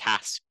makes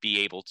Cass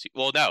be able to.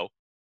 Well, no,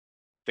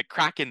 the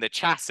crack in the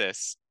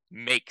chassis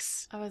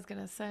makes I was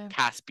gonna say.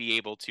 Cass be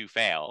able to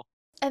fail.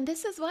 And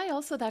this is why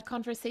also that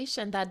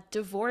conversation, that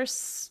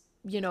divorce,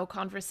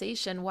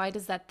 conversation, why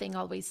does that thing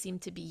always seem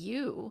to be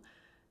you?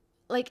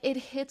 Like it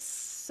hits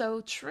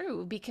so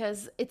true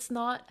because it's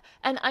not,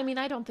 and I mean,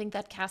 I don't think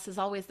that Cass is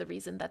always the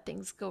reason that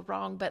things go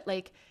wrong, but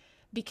like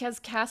because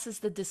Cass is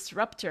the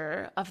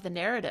disruptor of the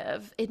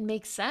narrative, it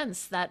makes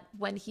sense that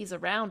when he's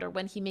around or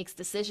when he makes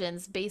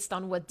decisions based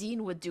on what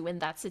Dean would do in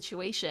that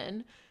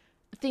situation,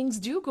 things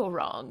do go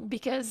wrong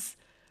because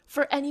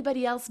for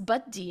anybody else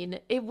but Dean,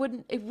 it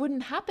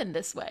wouldn't happen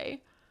this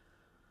way.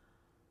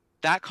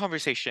 That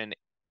conversation,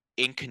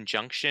 in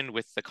conjunction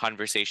with the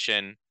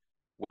conversation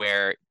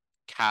where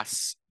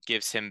Cass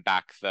gives him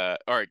back the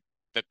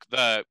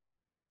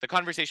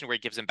conversation where he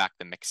gives him back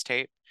the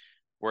mixtape,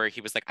 where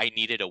he was like, I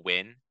needed a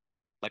win.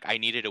 Like I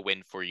needed a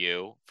win for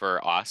you,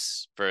 for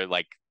us, for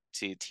like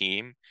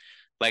team.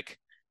 Like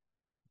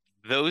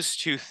those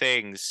two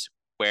things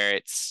where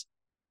it's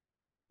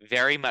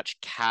very much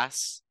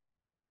Cass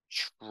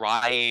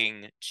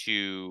trying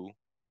to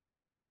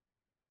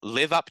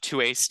live up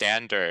to a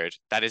standard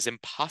that is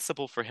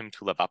impossible for him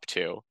to live up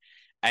to,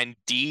 and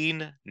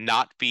Dean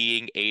not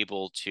being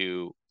able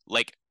to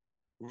like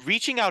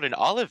reaching out an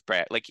olive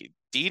branch. Like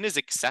Dean is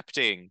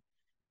accepting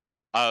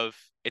of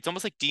it's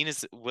almost like Dean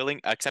is willing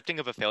accepting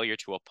of a failure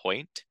to a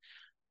point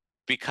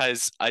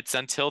because it's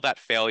until that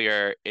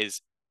failure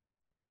is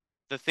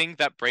the thing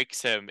that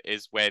breaks him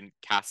is when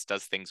Cass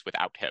does things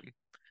without him.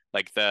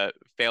 Like the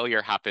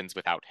failure happens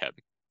without him.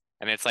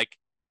 And it's like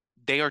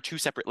they are two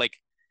separate like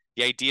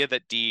the idea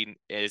that Dean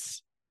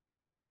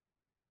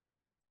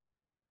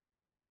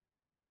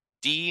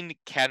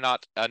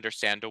cannot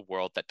understand a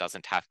world that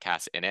doesn't have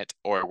Cass in it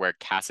or where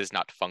Cass is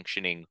not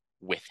functioning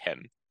with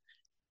him.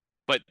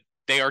 But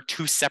they are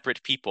two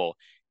separate people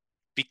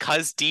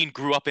because Dean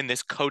grew up in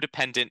this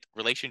codependent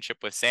relationship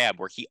with Sam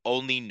where he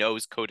only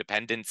knows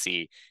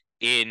codependency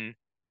in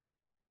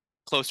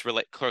close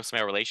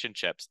male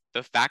relationships.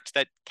 The fact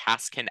that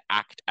Cass can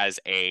act as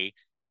a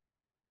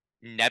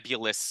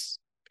nebulous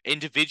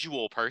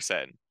individual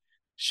person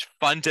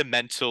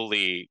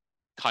fundamentally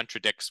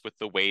contradicts with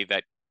the way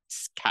that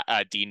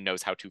Dean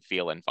knows how to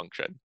feel and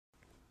function.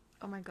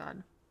 Oh my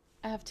God.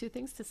 I have two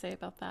things to say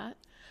about that.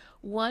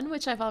 One,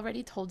 which I've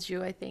already told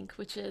you, I think,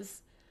 which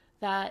is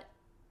that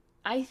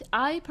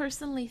I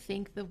personally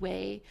think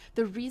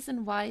the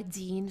reason why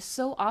Dean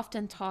so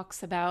often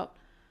talks about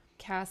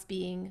Cass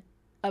being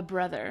a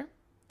brother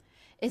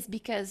is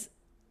because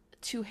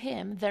to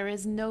him there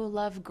is no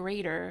love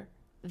greater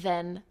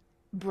than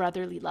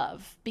brotherly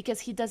love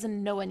because he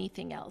doesn't know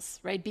anything else,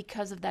 right?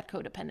 Because of that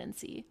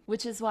codependency.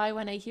 Which is why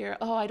when I hear,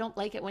 oh, I don't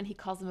like it when he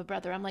calls him a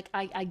brother, I'm like,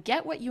 I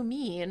get what you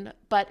mean,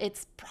 but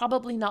it's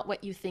probably not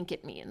what you think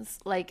it means.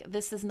 Like,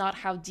 this is not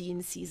how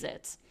Dean sees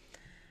it.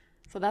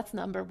 So that's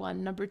number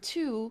one. Number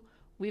two,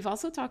 we've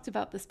also talked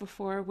about this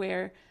before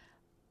where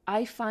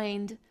I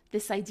find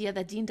this idea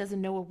that Dean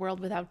doesn't know a world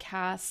without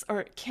Cass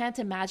or can't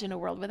imagine a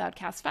world without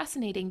Cass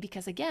fascinating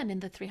because, again, in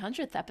the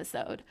 300th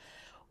episode,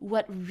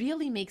 what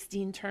really makes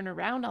Dean turn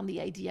around on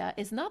the idea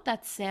is not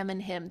that Sam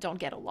and him don't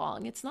get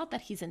along. It's not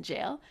that he's in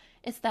jail.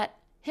 It's that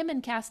him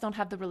and Cass don't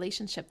have the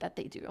relationship that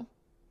they do.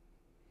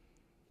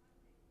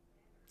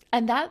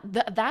 And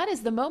that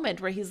is the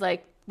moment where he's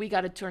like, we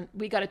got to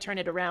turn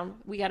it around.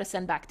 We got to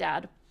send back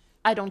Dad.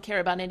 I don't care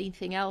about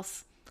anything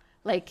else.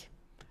 Like,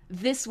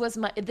 this was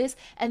my this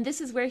and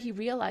this is where he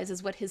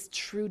realizes what his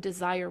true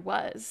desire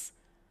was,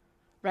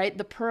 right?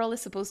 The pearl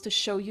is supposed to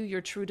show you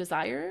your true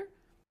desire.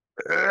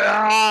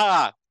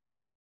 Ah!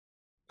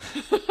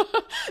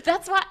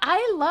 That's why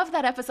I love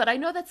that episode. I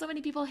know that so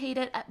many people hate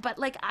it, but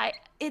like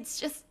it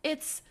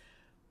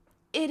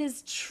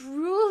is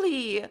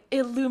truly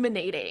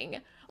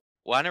illuminating.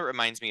 One, it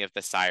reminds me of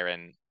the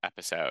Siren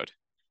episode,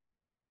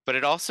 but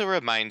it also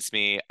reminds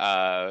me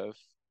of,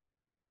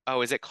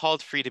 oh, is it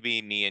called Free to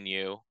Be Me and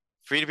You?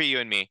 Free to Be You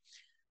and Me.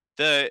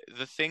 The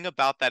thing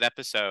about that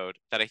episode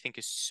that I think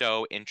is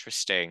so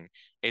interesting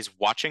is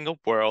watching a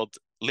world,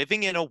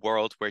 living in a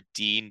world where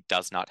Dean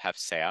does not have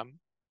Sam,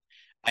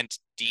 and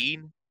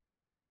Dean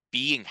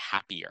being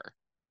happier.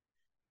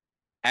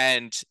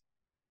 And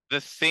the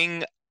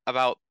thing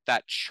about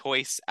that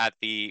choice at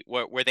the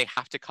where they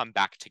have to come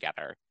back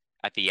together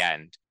at the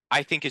end,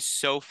 I think is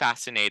so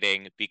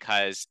fascinating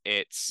because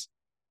it's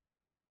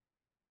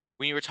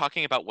when you were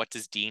talking about what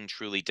does Dean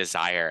truly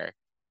desire,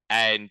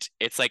 and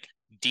it's like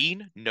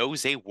Dean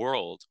knows a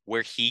world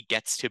where he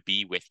gets to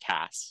be with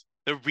Cass.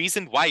 The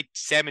reason why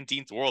Sam and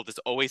Dean's world is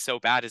always so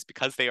bad is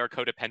because they are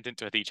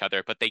codependent with each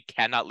other, but they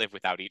cannot live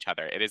without each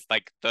other. It is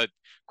like the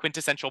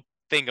quintessential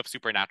thing of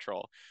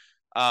Supernatural.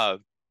 Uh,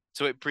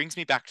 so it brings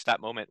me back to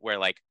that moment where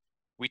like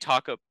we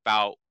talk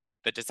about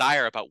the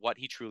desire about what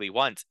he truly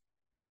wants.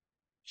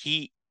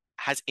 He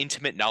has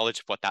intimate knowledge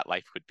of what that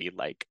life would be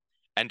like.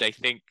 And I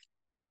think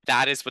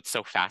that is what's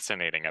so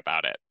fascinating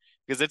about it.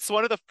 Because it's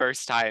one of the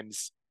first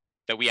times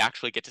that we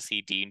actually get to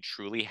see Dean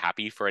truly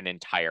happy for an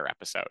entire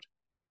episode.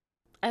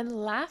 And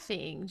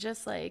laughing,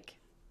 just like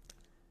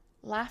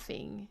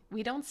laughing.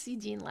 We don't see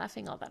Dean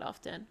laughing all that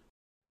often.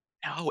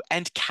 No,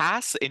 and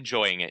Cass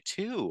enjoying it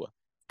too.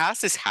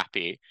 Cass is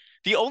happy.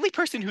 The only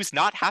person who's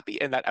not happy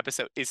in that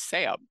episode is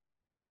Sam.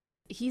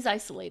 He's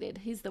isolated.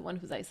 He's the one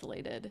who's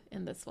isolated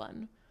in this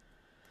one.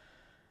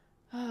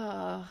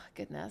 Oh,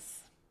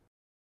 goodness.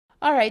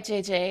 All right,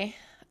 JJ.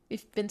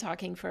 We've been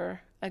talking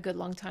for a good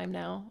long time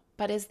now,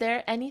 but is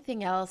there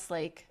anything else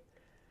like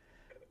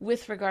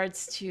with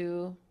regards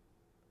to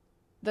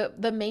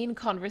the main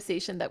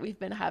conversation that we've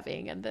been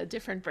having and the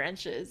different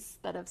branches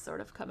that have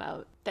sort of come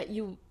out that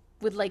you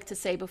would like to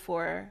say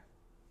before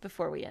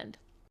we end?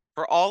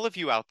 For all of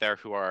you out there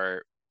who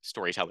are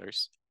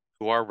storytellers,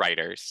 who are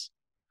writers,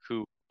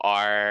 who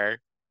are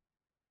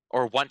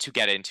or want to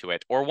get into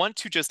it, or want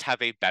to just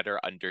have a better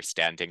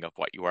understanding of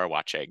what you are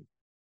watching,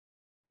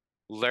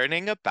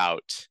 learning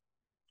about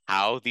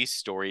how these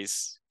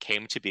stories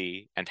came to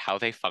be and how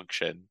they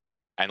function,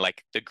 and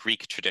like the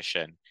Greek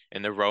tradition,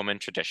 in the Roman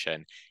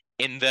tradition,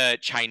 in the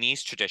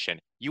Chinese tradition.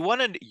 You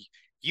want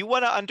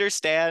to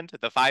understand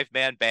the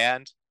five-man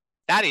band?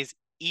 That is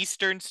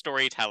Eastern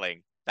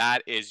storytelling.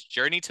 That is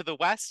Journey to the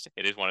West.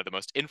 It is one of the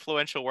most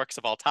influential works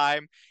of all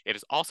time. It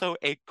is also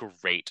a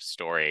great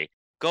story.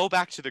 Go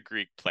back to the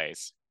Greek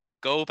plays.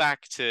 Go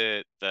back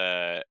to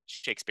the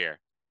Shakespeare.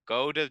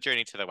 Go to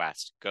Journey to the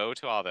West. Go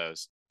to all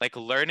those. Like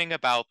learning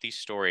about these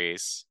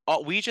stories.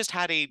 Oh, we just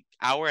had a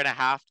hour and a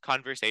half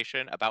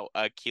conversation about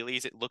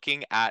Achilles,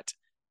 looking at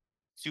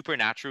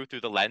Supernatural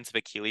through the lens of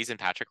Achilles and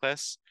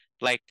Patroclus.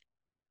 Like,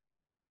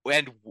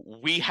 and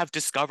we have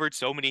discovered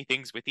so many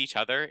things with each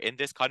other in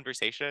this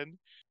conversation.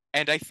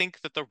 And I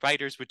think that the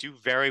writers would do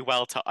very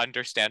well to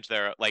understand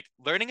their, like,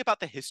 learning about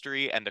the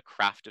history and the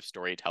craft of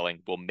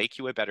storytelling will make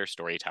you a better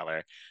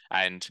storyteller.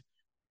 And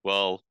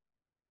will,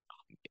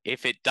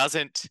 if it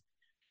doesn't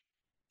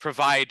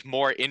provide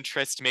more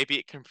interest, maybe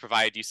it can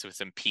provide you with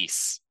some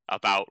peace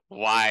about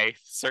why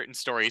certain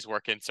stories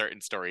work and certain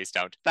stories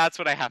don't. That's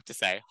what I have to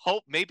say.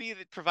 Hope maybe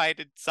it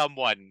provided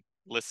someone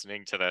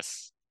listening to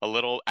this a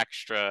little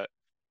extra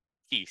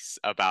piece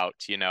about,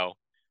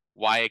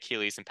 why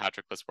Achilles and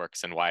Patroclus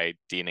works and why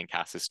Dean and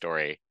Cass's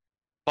story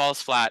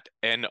falls flat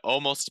in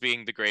almost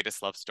being the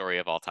greatest love story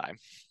of all time.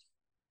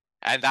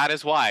 And that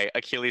is why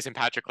Achilles and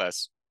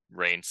Patroclus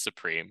reigns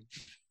supreme.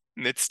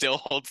 It still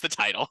holds the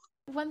title.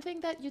 One thing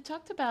that you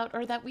talked about,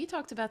 or that we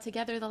talked about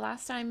together the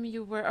last time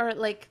you were, or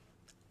like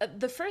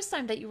the first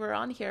time that you were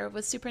on here,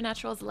 was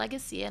Supernatural's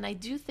legacy. And I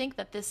do think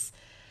that this,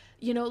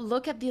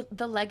 look at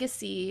the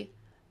legacy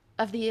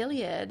of the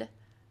Iliad.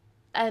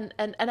 And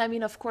I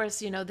mean, of course,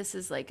 this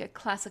is like a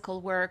classical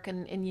work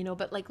and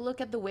but like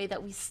look at the way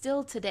that we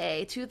still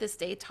today, to this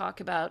day, talk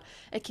about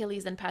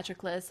Achilles and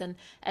Patroclus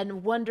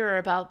and wonder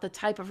about the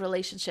type of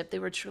relationship they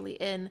were truly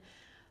in.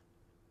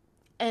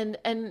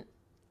 And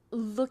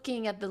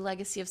looking at the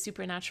legacy of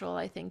Supernatural,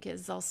 I think,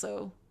 is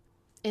also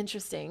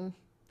interesting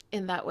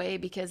in that way,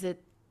 because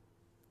it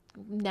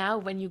now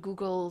when you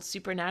Google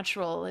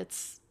Supernatural,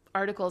 it's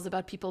articles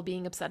about people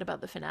being upset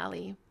about the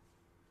finale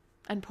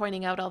and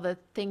pointing out all the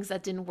things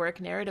that didn't work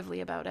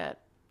narratively about it.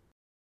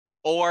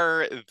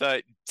 Or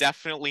the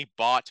definitely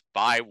bought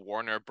by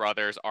Warner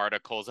Brothers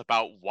articles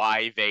about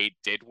why they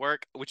did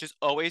work, which is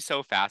always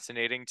so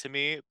fascinating to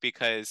me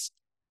because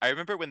I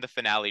remember when the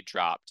finale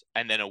dropped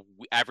and then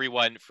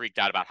everyone freaked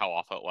out about how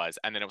awful it was.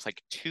 And then it was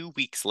like 2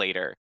 weeks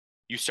later,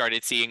 you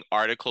started seeing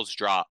articles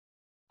drop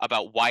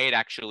about why it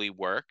actually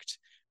worked.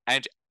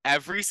 And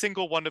every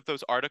single one of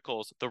those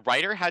articles, the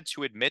writer had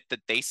to admit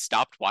that they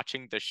stopped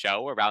watching the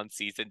show around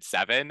season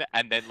 7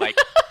 and then like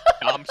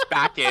jumped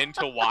back in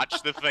to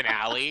watch the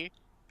finale.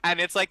 And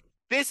it's like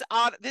this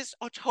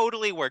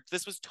totally worked.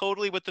 This was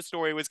totally what the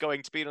story was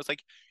going to be. And it was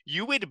like,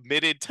 you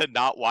admitted to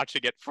not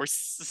watching it for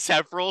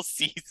several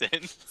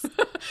seasons.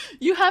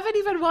 You haven't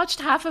even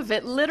watched half of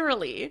it,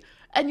 literally.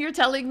 And you're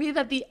telling me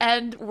that the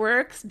end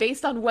works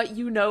based on what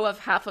you know of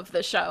half of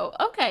the show.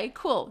 Okay,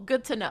 cool.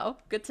 Good to know.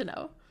 Good to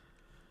know.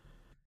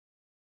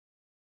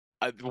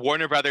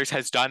 Warner Brothers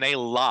has done a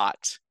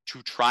lot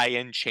to try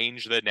and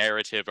change the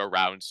narrative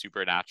around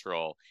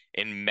Supernatural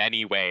in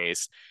many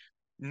ways.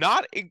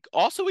 Not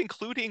also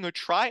including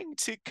trying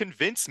to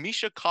convince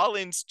Misha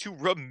Collins to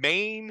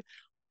remain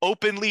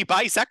openly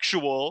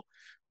bisexual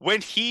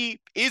when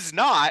he is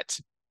not,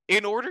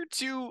 in order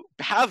to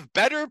have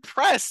better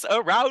press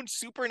around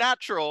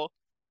Supernatural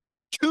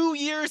 2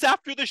 years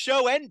after the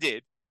show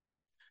ended.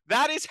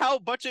 That is how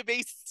much of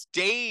a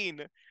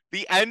stain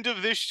the end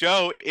of this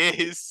show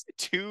is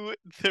to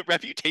the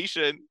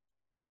reputation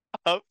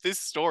of this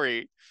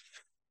story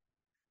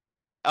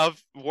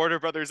of Warner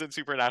Brothers and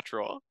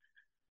Supernatural.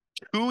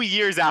 2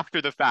 years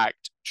after the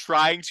fact,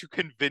 trying to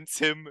convince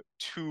him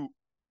to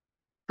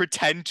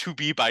pretend to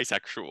be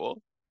bisexual.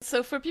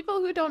 So, for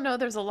people who don't know,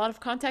 there's a lot of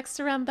context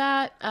around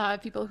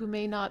that. People who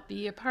may not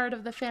be a part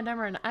of the fandom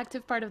or an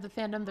active part of the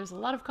fandom, there's a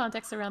lot of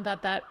context around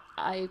that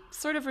I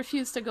sort of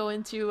refuse to go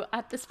into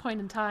at this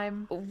point in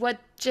time. What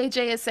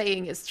JJ is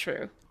saying is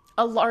true.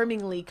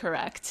 Alarmingly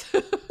correct.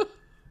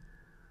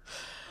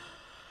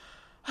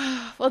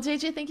 Well,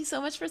 JJ, thank you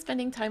so much for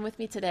spending time with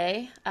me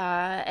today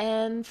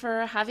and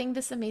for having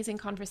this amazing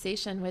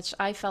conversation, which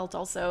I felt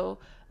also,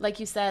 like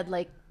you said,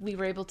 like we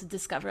were able to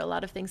discover a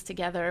lot of things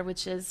together,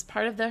 which is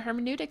part of the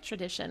hermeneutic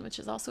tradition, which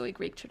is also a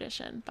Greek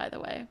tradition, by the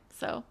way.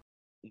 So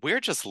we're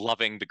just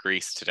loving the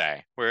Greece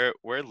today.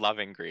 We're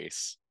loving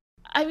Greece.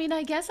 I mean,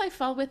 I guess I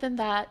fall within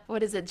that,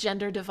 what is it,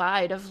 gender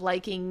divide of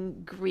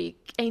liking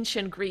Greek,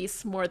 ancient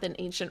Greece more than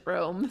ancient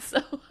Rome.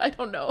 So I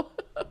don't know.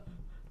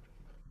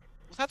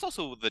 That's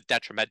also the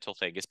detrimental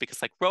thing, is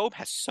because like Rome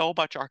has so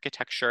much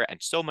architecture and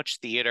so much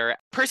theater.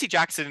 Percy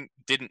Jackson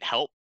didn't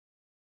help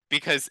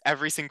because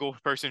every single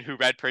person who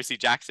read Percy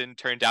Jackson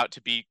turned out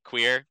to be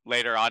queer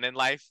later on in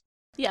life.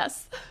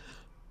 Yes.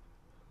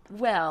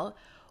 Well,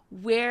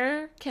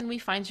 where can we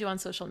find you on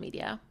social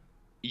media?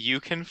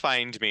 You can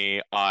find me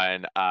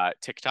on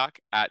TikTok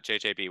at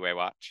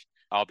JJBWaywatch.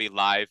 I'll be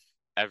live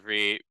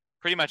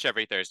pretty much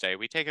every Thursday.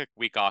 We take a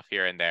week off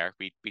here and there.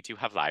 We do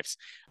have lives.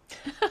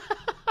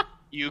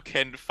 You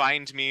can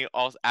find me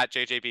also at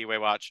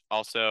JJBWaywatch,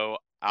 also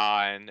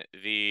on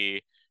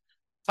the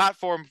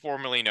platform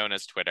formerly known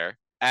as Twitter,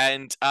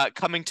 and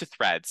coming to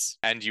Threads.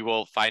 And you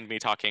will find me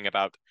talking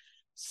about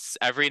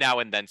every now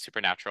and then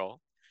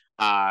Supernatural,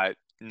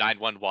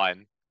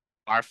 911,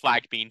 Our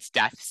Flag Means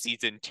Death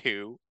Season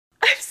 2.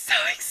 I'm so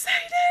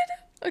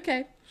excited.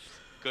 Okay.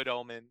 Good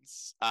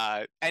Omens,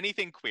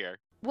 anything queer.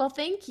 Well,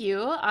 thank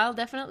you. I'll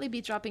definitely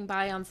be dropping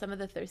by on some of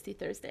the Thirsty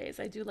Thursdays.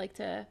 I do like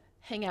to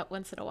hang out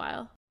once in a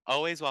while.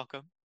 Always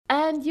welcome.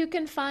 And you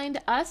can find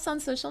us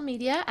on social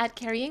media at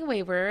Carrying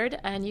Wayward,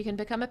 and you can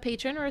become a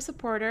patron or a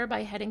supporter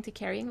by heading to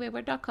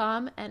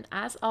carryingwayward.com. And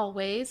as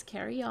always,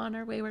 carry on,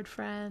 our wayward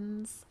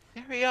friends.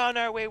 Carry on,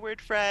 our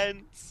wayward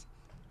friends.